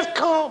 he says,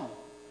 come.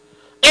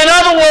 In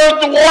other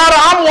words, the water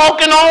I'm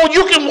walking on,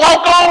 you can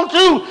walk on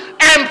too.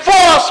 And for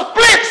a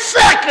split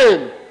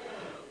second,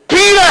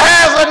 Peter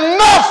has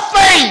enough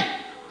faith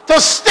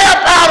to step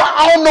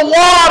out on the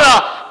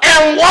water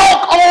and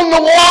walk on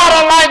the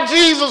water like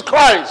Jesus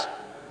Christ.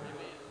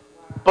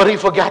 But he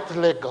forgot to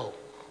let go.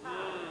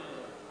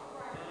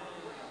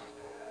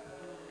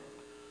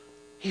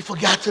 He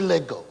forgot to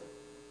let go.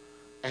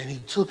 And he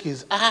took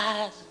his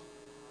eyes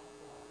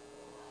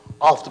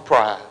off the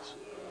prize.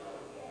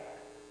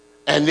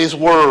 And this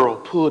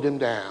world pulled him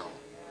down.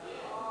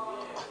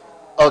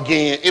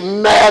 Again,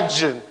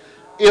 imagine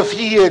if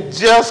he had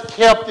just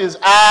kept his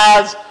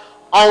eyes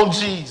on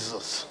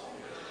Jesus.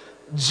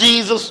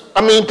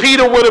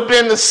 Peter would have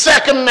been the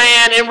second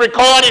man in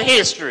recorded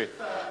history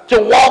to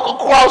walk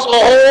across a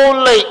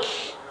whole lake.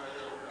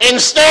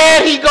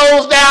 Instead, he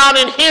goes down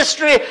in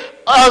history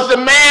as the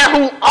man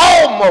who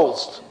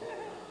almost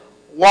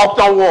walked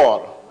on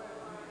water.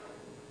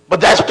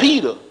 But that's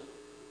Peter.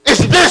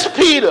 It's this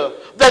Peter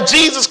that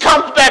Jesus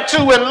comes back to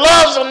and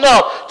loves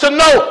enough to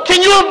know.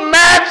 Can you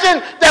imagine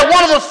that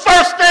one of the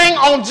first things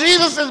on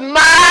Jesus'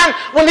 mind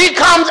when he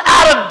comes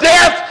out of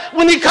death,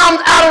 when he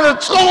comes out of the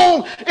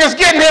tomb, is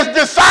getting his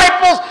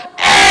disciples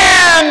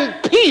and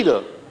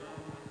Peter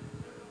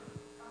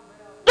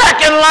back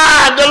in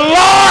line? The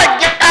Lord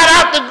got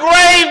out the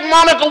grave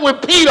moniker with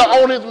Peter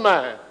on his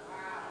mind.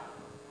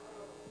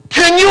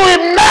 Can you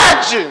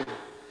imagine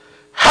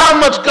how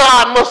much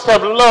God must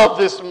have loved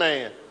this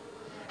man?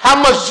 How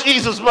much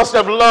Jesus must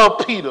have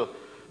loved Peter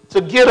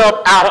to get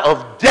up out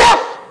of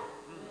death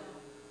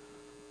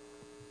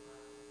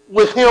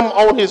with him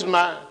on his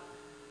mind.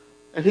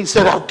 And he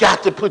said, I've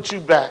got to put you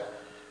back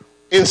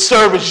in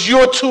service.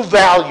 You're too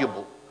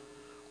valuable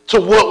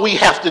to what we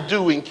have to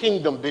do in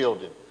kingdom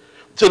building.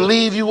 To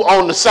leave you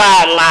on the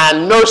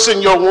sideline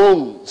nursing your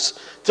wounds.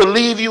 To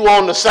leave you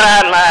on the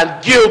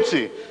sideline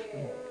guilty,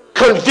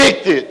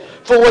 convicted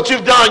for what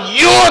you've done.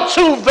 You're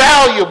too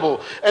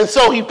valuable. And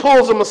so he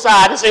pulls him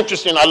aside. It's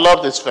interesting. I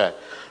love this fact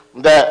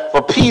that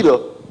for Peter,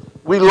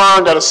 we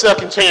learned that a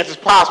second chance is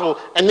possible.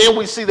 And then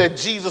we see that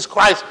Jesus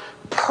Christ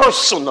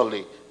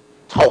personally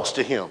talks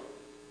to him.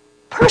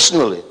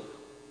 Personally.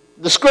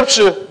 The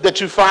scripture that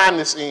you find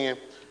this in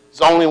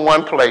is only in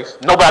one place.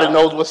 Nobody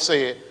knows what's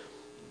said.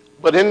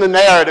 But in the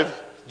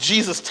narrative,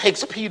 Jesus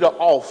takes Peter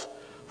off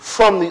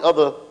from the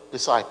other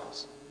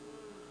disciples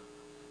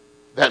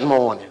that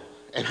morning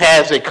and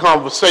has a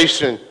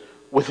conversation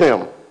with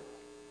him.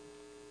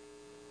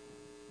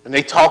 And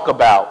they talk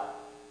about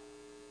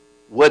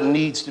what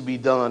needs to be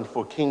done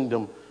for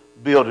kingdom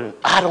building.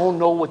 I don't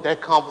know what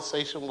that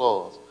conversation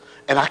was.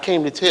 And I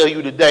came to tell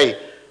you today,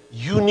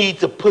 you need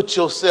to put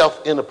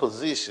yourself in a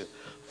position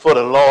for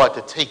the Lord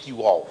to take you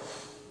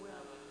off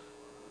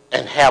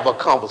and have a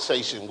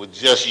conversation with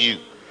just you.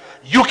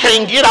 You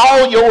can't get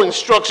all your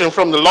instruction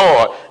from the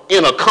Lord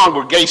in a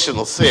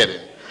congregational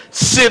setting,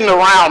 sitting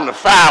around the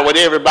fire with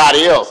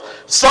everybody else.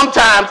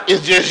 Sometimes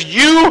it's just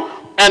you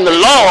and the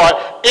Lord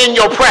in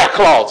your prayer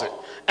closet.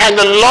 And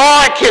the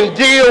Lord can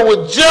deal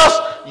with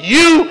just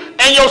you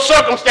and your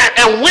circumstance.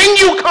 And when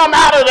you come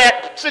out of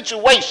that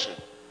situation,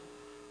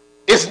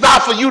 it's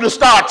not for you to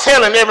start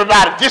telling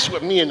everybody, this is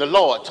what me and the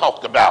Lord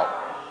talked about.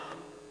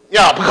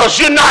 Yeah, because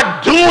you're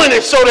not doing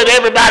it so that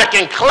everybody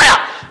can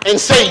clap and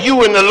say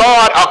you and the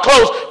Lord are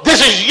close.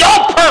 This is your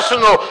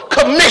personal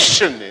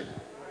commissioning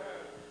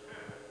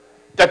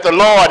that the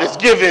Lord is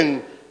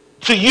giving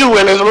to you.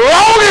 And as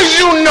long as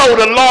you know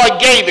the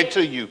Lord gave it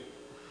to you,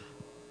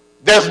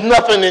 there's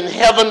nothing in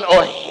heaven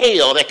or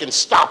hell that can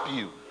stop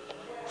you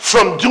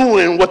from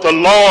doing what the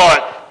Lord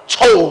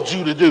told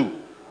you to do.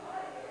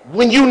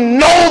 When you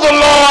know the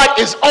Lord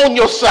is on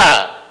your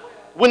side,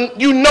 when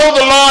you know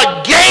the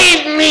Lord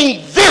gave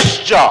me this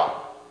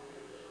job,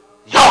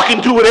 y'all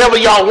can do whatever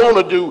y'all want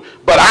to do,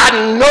 but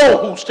I know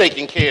who's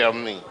taking care of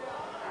me.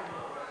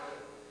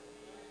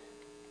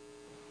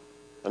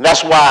 And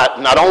that's why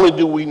not only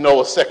do we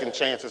know a second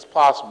chance is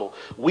possible,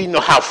 we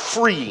know how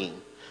freeing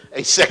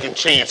a second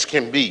chance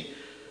can be.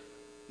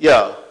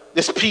 Yeah,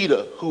 this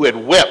Peter who had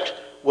wept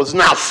was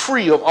now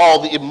free of all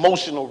the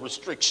emotional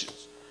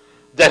restrictions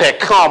that had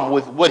come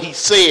with what he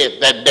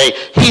said that day.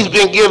 He's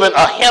been given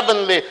a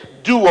heavenly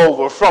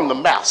do-over from the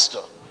master.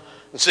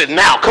 And said,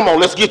 now, come on,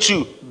 let's get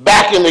you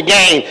back in the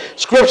game.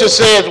 Scripture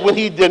says when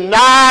he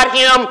denied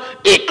him,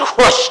 it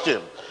crushed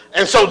him.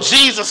 And so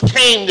Jesus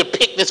came to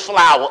pick this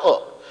flower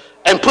up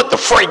and put the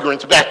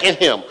fragrance back in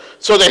him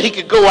so that he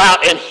could go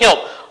out and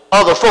help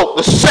other folk.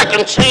 The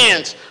second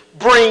chance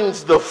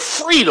brings the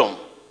freedom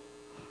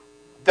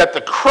that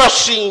the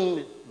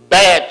crushing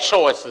bad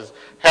choices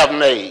have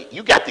made.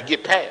 You got to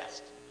get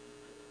past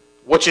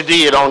what you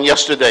did on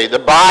yesterday. The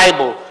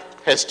Bible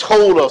has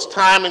told us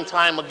time and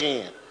time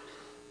again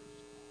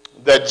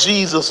that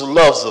Jesus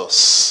loves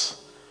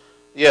us.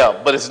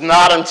 Yeah, but it's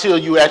not until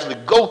you actually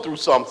go through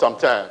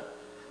sometime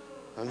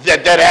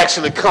that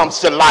actually comes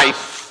to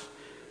life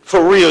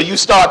for real. You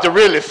start to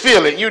really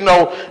feel it. You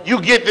know,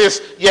 you get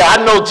this, yeah,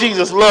 I know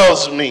Jesus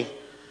loves me,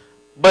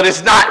 but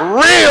it's not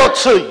real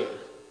to you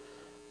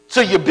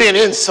till you've been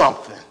in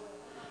something.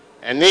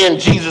 And then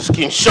Jesus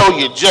can show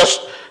you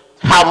just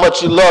how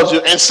much he loves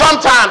you. And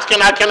sometimes,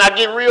 can I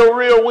get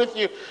real with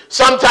you?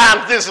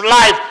 Sometimes this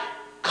life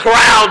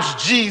crowds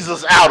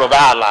Jesus out of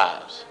our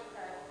lives.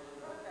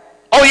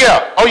 Oh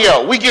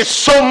yeah, we get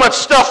so much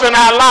stuff in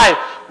our life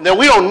that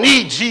we don't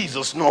need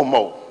Jesus no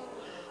more.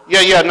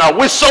 No,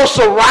 we're so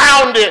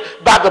surrounded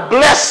by the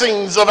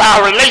blessings of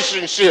our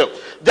relationship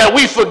that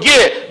we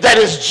forget that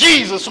it's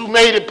Jesus who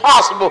made it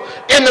possible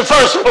in the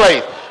first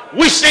place.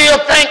 We still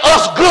think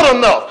us good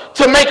enough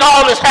to make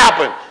all this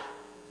happen.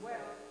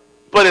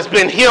 But it's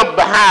been him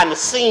behind the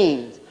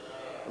scenes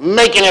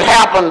making it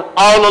happen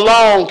all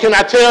along. Can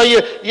I tell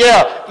you?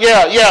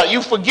 Yeah.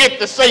 You forget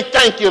to say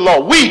thank you,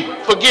 Lord. We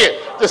forget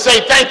to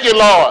say thank you,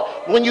 Lord,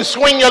 when you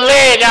swing your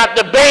leg out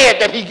the bed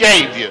that he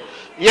gave you.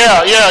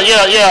 Yeah.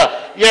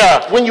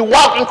 When you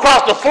walk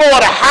across the floor of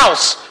the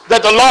house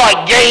that the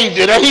Lord gave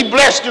you, that he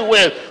blessed you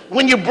with.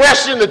 When you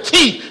brush in the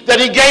teeth, that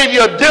he gave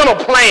you a dental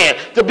plan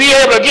to be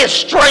able to get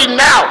straightened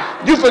out.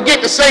 You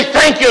forget to say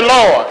thank you,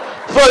 Lord,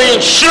 for the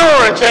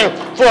insurance and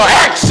for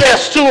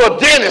access to a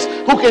dentist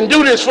who can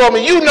do this for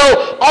me. You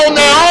know, on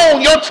their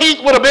own, your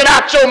teeth would have been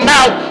out your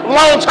mouth a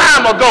long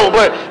time ago,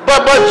 but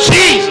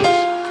Jesus.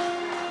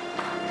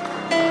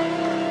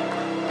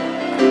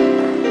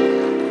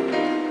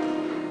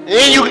 And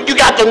then you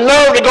got the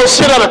nerve to go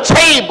sit at a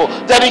table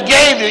that he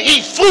gave you,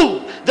 eat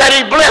food that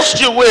he blessed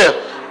you with.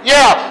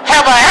 Yeah,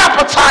 have an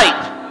appetite.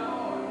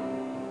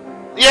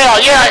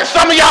 Yeah.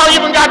 Some of y'all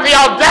even got the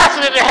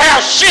audacity to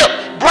have ship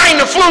bring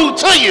the food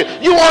to you.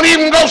 You won't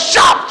even go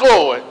shop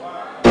for it.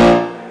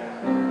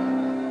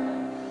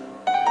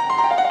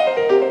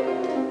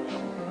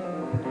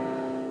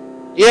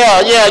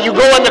 Yeah. You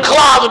go in the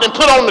closet and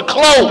put on the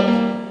clothes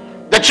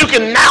that you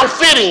can now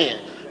fit in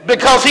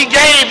because he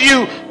gave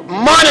you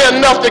money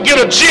enough to get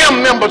a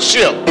gym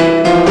membership.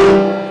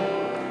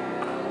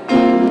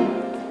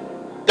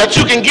 That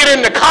you can get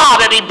in the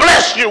car that he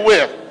blessed you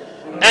with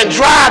and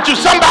drive to.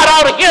 Somebody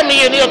ought to hear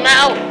me in here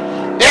now.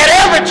 At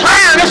every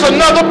turn, it's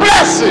another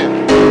blessing.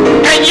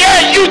 And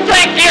yeah, you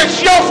think it's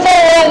your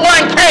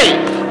 401k,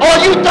 or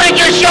you think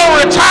it's your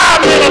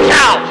retirement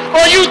account,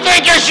 or you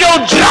think it's your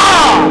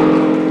job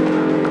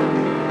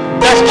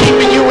that's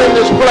keeping you in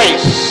this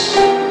place.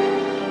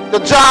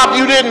 The job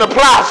you didn't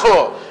apply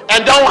for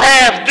and don't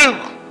have due.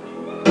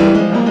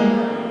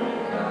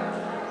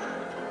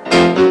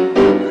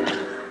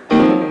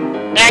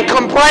 And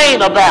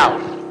complain about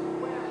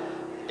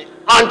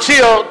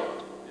until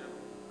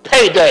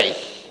payday.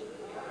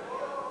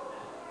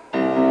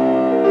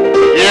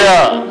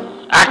 Yeah,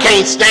 I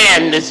can't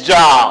stand this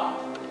job.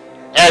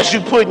 As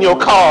you putting your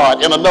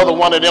card in another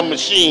one of them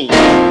machines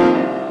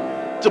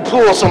to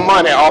pull some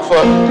money off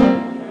of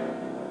it.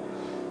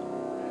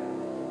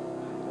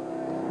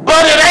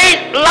 But it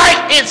ain't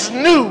like it's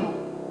new.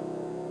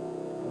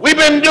 We've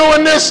been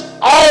doing this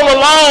all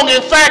along.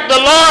 In fact, the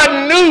Lord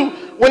knew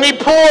when he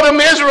pulled them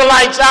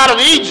Israelites out of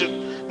Egypt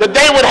that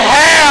they would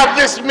have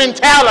this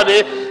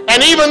mentality.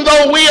 And even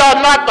though we are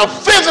not the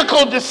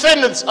physical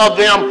descendants of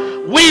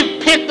them,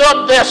 we've picked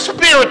up their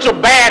spiritual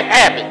bad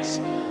habits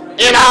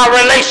in our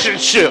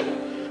relationship.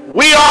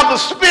 We are the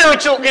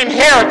spiritual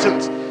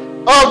inheritance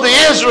of the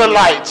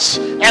Israelites,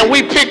 and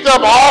we picked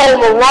up all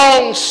the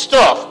wrong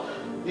stuff.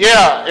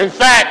 Yeah, in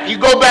fact, you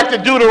go back to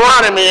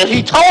Deuteronomy, and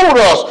he told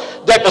us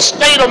that the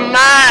state of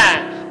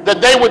mind that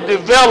they would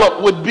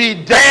develop would be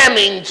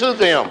damning to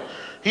them.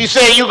 He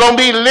said you're going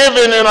to be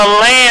living in a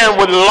land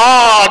with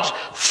large,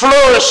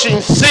 flourishing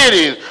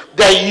cities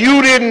that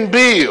you didn't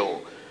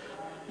build.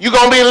 You're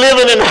going to be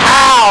living in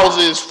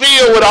houses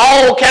filled with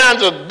all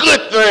kinds of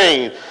good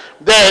things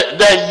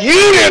that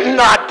you did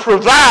not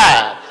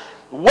provide.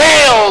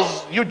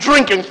 Wells you're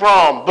drinking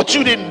from, but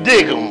you didn't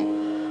dig them.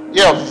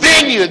 Yeah,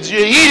 vineyards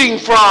you're eating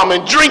from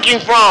and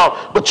drinking from,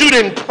 but you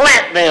didn't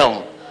plant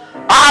them.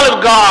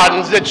 Olive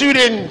gardens that you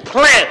didn't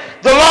plant.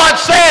 The Lord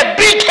said,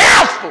 be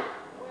careful,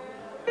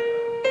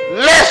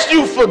 lest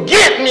you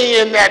forget me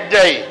in that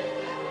day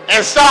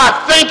and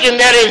start thinking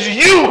that it's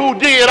you who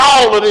did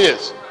all of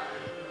this.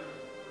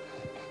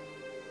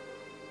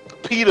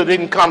 Peter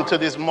didn't come to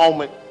this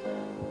moment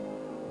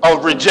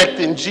of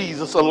rejecting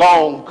Jesus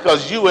alone,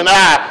 because you and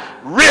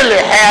I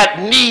really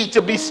had need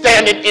to be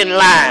standing in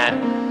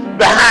line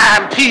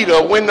behind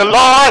Peter. When the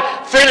Lord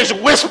finished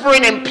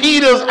whispering in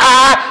Peter's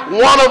eye,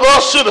 one of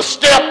us should have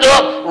stepped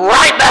up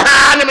right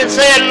behind him and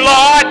said,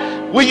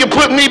 Lord, will you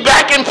put me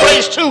back in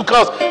place too?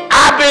 Because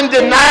I've been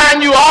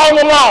denying you all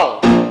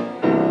along.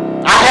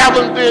 I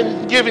haven't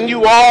been giving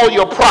you all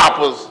your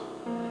propers.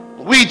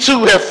 We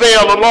too have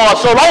failed the Lord.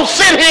 So don't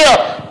sit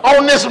here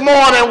on this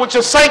morning with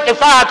your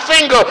sanctified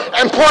finger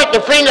and point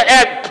the finger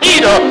at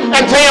Peter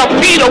and tell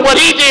Peter what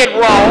he did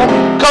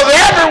wrong, because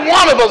every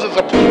one of us is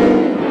a Peter.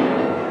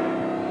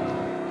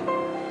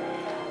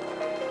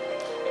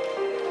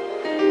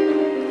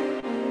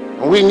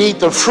 And we need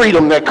the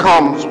freedom that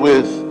comes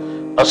with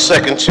a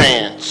second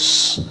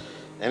chance.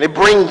 And it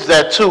brings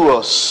that to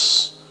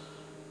us.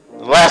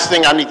 The last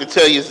thing I need to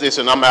tell you is this,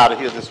 and I'm out of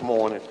here this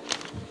morning.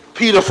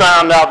 Peter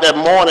found out that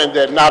morning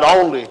that not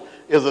only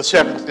is a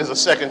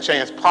second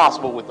chance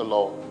possible with the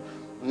Lord,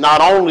 not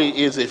only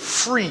is it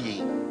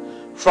freeing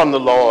from the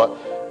Lord,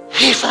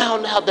 he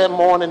found out that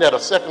morning that a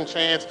second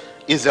chance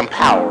is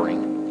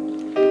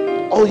empowering.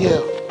 Oh yeah,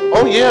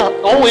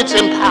 oh it's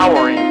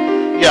empowering.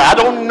 Yeah, I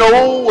don't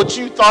know what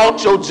you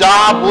thought your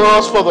job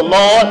was for the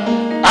Lord.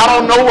 I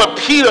don't know what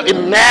Peter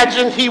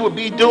imagined he would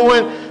be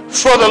doing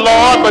for the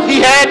Lord, but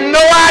he had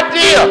no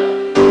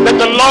idea that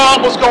the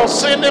Lord was going to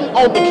send him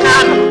on the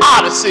kind of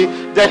odyssey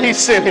that he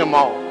sent him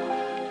on.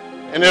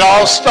 And it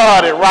all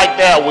started right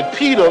there with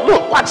Peter.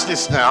 Look, watch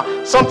this now.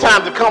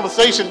 Sometimes the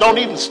conversation don't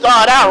even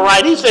start out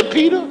right. He said,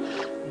 Peter,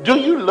 do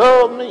you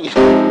love me?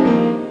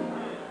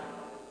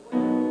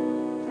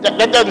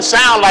 That doesn't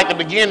sound like the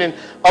beginning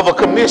of a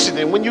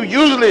commissioning. When you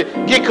usually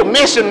get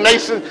commissioned,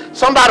 Mason,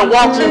 somebody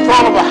walks in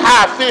front of a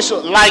high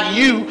official like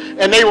you,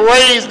 and they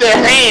raise their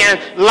hand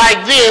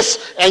like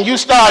this, and you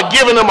start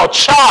giving them a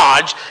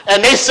charge,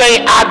 and they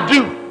say, I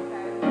do.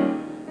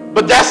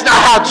 But that's not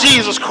how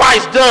Jesus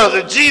Christ does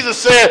it. Jesus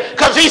said,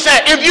 because he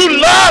said, if you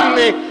love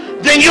me,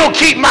 then you'll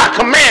keep my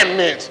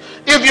commandments.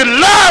 If you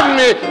love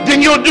me,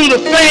 then you'll do the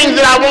things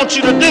that I want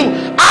you to do.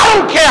 I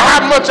don't care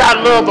how much I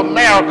love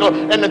America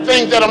and the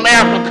things that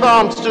America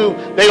comes to,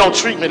 they don't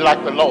treat me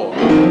like the Lord.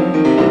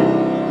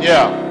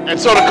 Yeah. And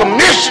so the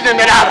commissioning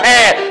that I've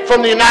had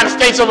from the United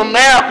States of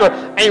America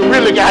ain't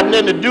really got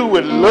nothing to do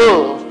with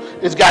love.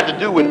 It's got to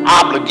do with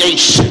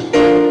obligation.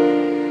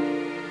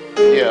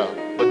 Yeah.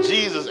 But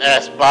Jesus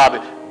asked Bobby,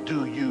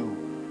 do you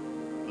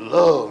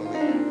love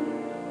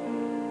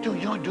me? Do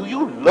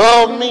you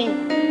love me?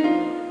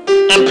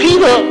 And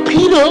Peter,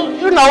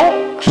 you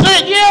know,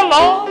 said, yeah,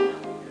 Lord,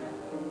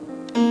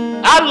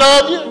 I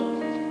love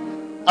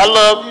you. I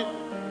love you.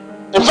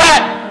 In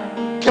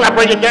fact, can I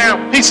break it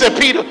down? He said,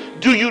 Peter,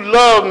 do you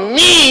love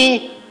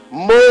me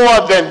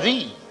more than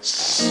these?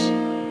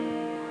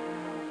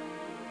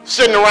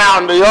 Sitting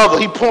around the other,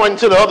 he pointed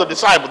to the other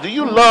disciple. Do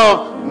you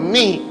love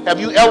me? Have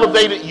you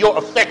elevated your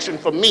affection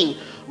for me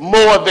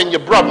more than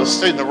your brothers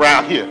sitting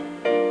around here?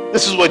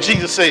 This is what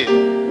Jesus said.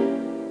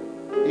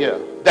 Yeah,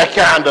 that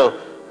kind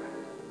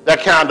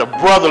of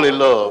brotherly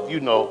love, you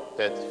know,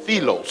 that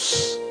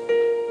philos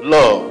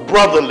love,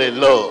 brotherly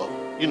love.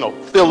 You know,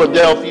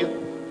 Philadelphia,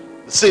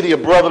 the city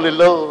of brotherly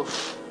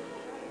love.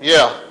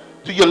 Yeah.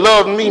 Do you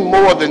love me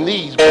more than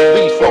these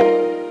folk?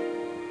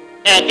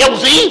 And it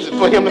was easy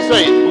for him to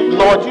say,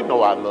 Lord, you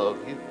know I love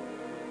you.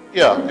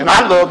 Yeah, and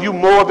I love you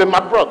more than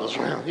my brothers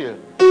around here.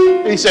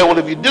 And he said, well,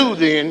 if you do,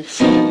 then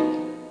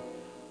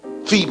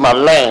feed my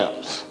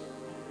lambs.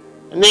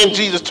 And then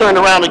Jesus turned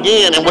around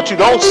again, and what you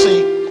don't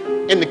see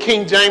in the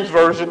King James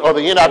Version or the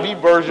NIV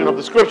version of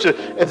the scripture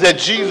is that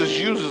Jesus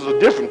uses a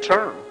different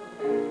term.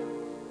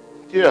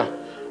 Yeah.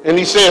 And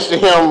he says to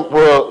him,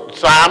 well,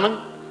 Simon,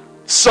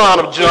 son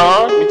of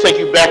John, let me take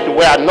you back to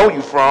where I know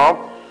you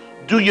from.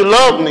 Do you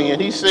love me?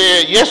 And he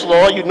said, yes,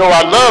 Lord, you know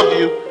I love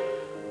you.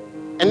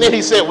 And then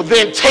he said, well,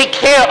 then take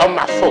care of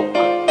my folk.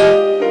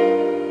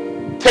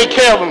 Take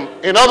care of them.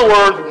 In other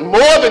words,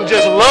 more than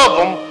just love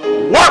them,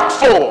 work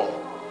for them.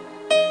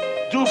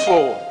 Do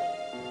for them.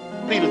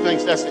 Peter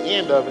thinks that's the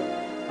end of it,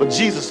 but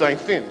Jesus ain't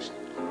finished.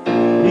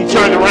 He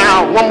turned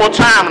around one more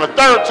time, and a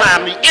third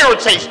time, and he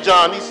irritates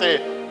John. He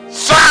said,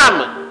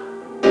 Simon,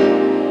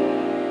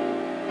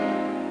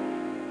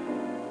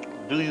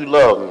 do you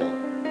love me?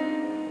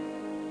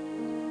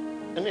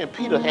 And then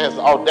Peter has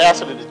the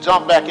audacity to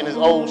jump back in his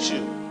old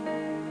shoe,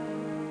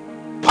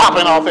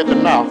 popping off at the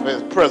mouth,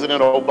 as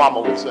President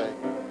Obama would say.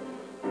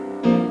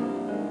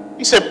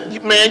 He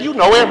said, man, you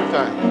know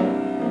everything.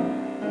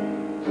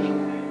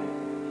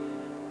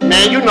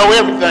 Man, you know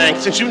everything.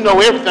 Since you know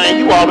everything,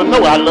 you ought to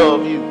know I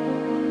love you.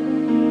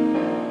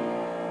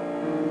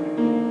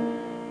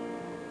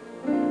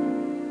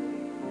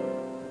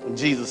 And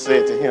Jesus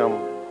said to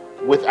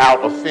him,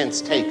 without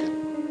offense taken.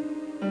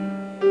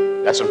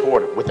 That's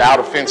important. Without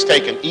offense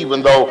taken,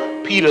 even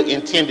though Peter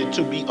intended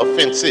to be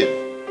offensive.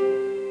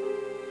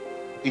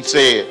 He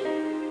said,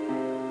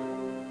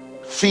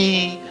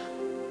 feed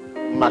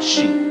my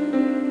sheep.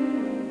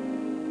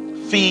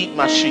 Feed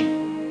my sheep.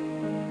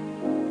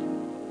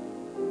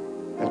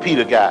 And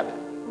Peter got it.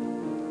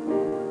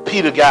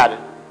 Peter got it.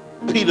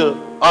 Peter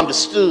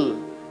understood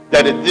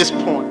that at this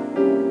point,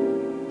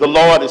 the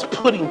Lord is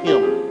putting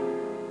him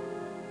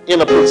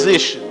in a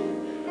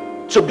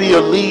position to be a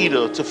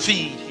leader, to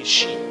feed his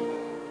sheep.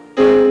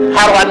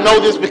 How do I know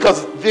this?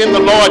 Because then the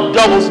Lord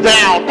doubles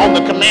down on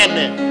the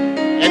commandment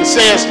and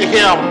says to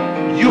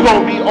him, you're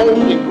going to be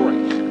old and gray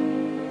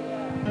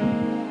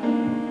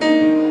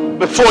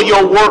before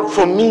your work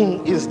for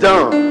me is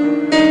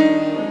done.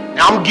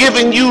 Now, I'm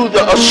giving you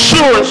the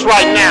assurance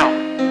right now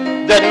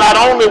that not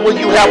only will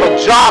you have a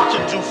job to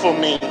do for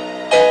me,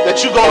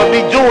 that you're going to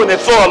be doing it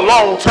for a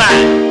long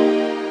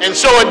time. And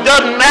so it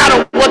doesn't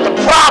matter what the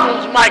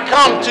problems might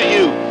come to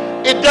you.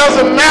 It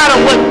doesn't matter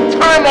what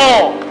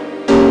turmoil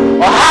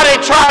or how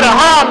they try to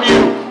harm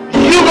you.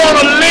 You're going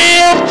to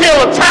live till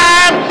a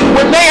time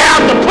when they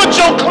have to put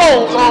your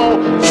clothes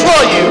on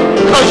for you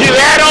because you're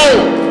that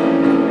old.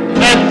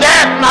 And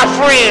that, my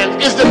friend,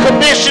 is the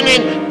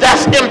commissioning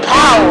that's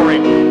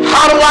empowering.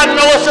 How do I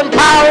know it's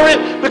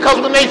empowering? Because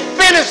when they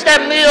finished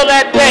that meal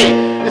that day,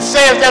 it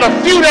says that a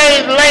few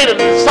days later,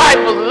 the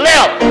disciples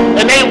left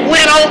and they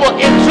went over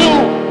into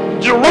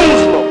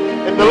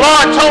Jerusalem. And the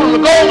Lord told them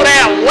to go over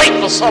there and wait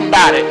for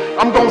somebody.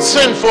 I'm going to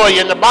send for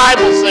you. And the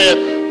Bible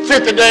says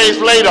 50 days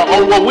later,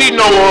 on what we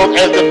know of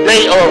as the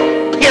day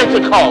of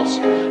Pentecost,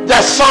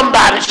 that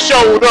somebody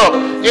showed up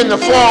in the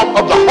form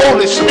of the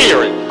Holy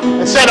Spirit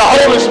and said the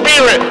Holy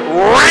Spirit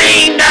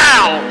rained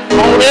down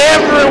on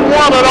every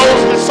one of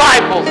those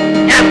disciples.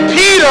 And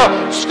Peter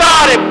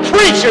started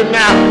preaching.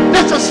 Now,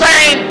 this is the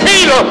same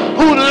Peter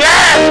who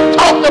last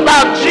talked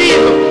about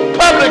Jesus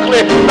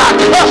publicly by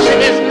cussing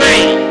his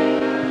name.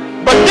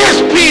 But this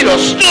Peter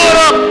stood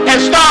up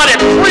and started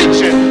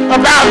preaching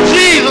about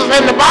Jesus,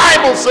 and the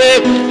Bible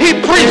says he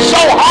preached so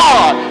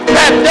hard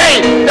that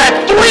day that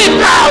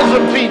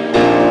 3,000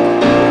 people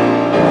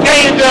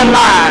gave their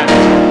lives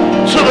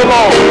to the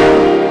Lord.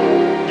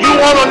 You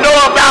want to know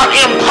about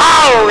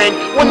empowering?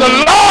 When the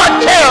Lord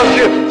tells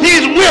you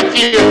he's with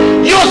you,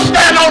 you'll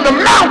stand on the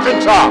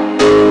mountaintop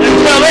and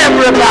tell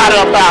everybody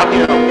about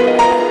him.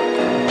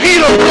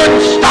 Peter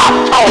couldn't stop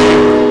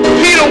talking.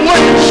 Peter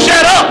wouldn't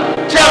shut up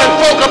telling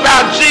folk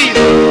about Jesus.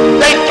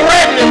 They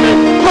threatened him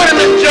and put him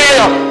in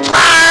jail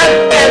time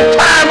and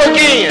time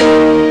again.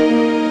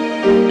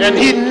 And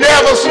he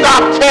never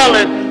stopped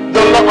telling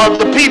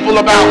the people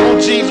about who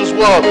Jesus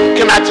was.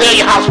 Can I tell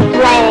you how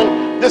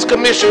strong this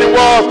commissioning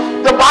was?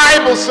 The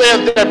Bible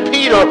says that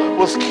Peter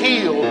was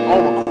killed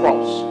on a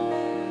cross.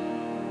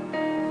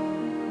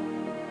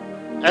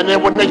 And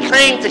then when they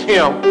came to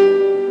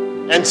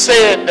him and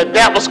said that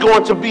that was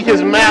going to be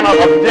his manner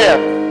of death,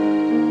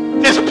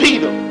 this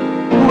Peter,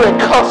 who had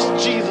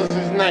cussed Jesus'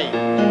 name,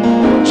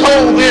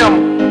 told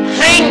them,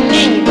 hang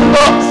me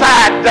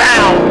upside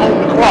down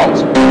on the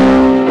cross,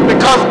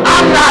 because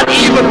I'm not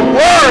even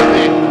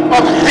worthy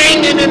of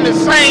hanging in the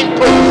same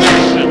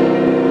position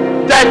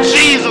that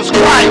Jesus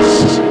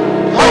Christ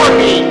hung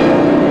in.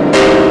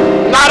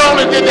 Not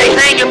only did they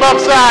hang him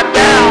upside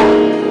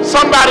down,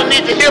 somebody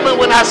need to hear me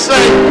when I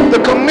say the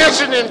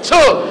commissioning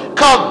took,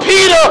 because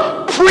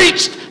Peter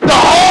preached the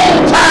whole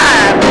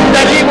time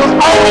that he was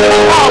on the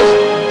cross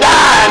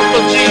dying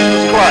for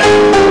Jesus Christ.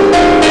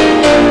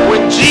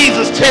 When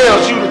Jesus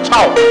tells you to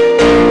talk,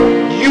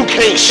 you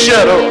can't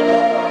shut up.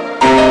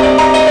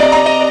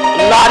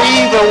 Not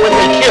even when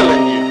they're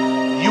killing you,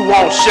 you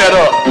won't shut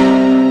up.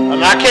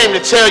 And I came to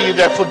tell you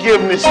that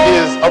forgiveness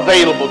is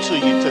available to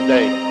you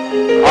today.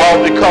 All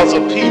because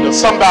of Peter.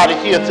 Somebody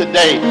here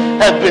today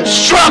has been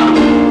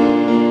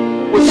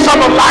struggling with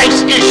some of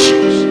life's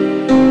issues.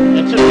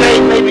 And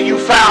today maybe you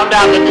found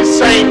out that this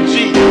same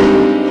Jesus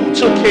who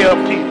took care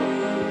of Peter,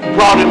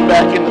 brought him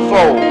back in the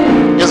fold,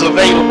 is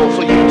available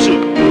for you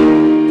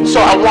too. So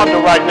I wonder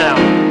right now,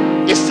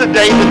 is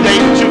today the day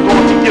that you're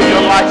going to give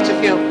your life to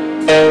him?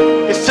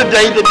 Is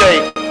today the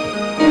day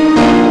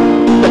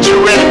that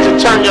you're ready to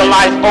turn your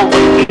life over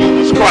to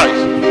Jesus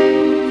Christ?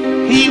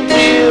 He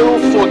will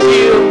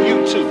forgive you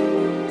too.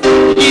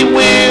 He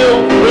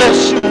will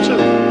bless you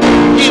too.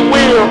 He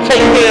will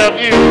take care of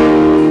you.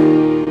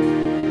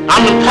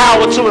 I'm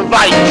empowered to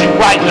invite you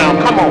right now.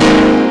 Come on.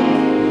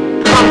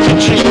 Come to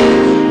Jesus.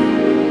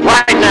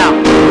 Right now.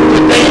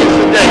 Today is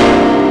the day.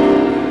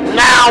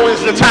 Now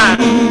is the time.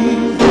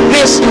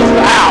 This is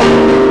the hour.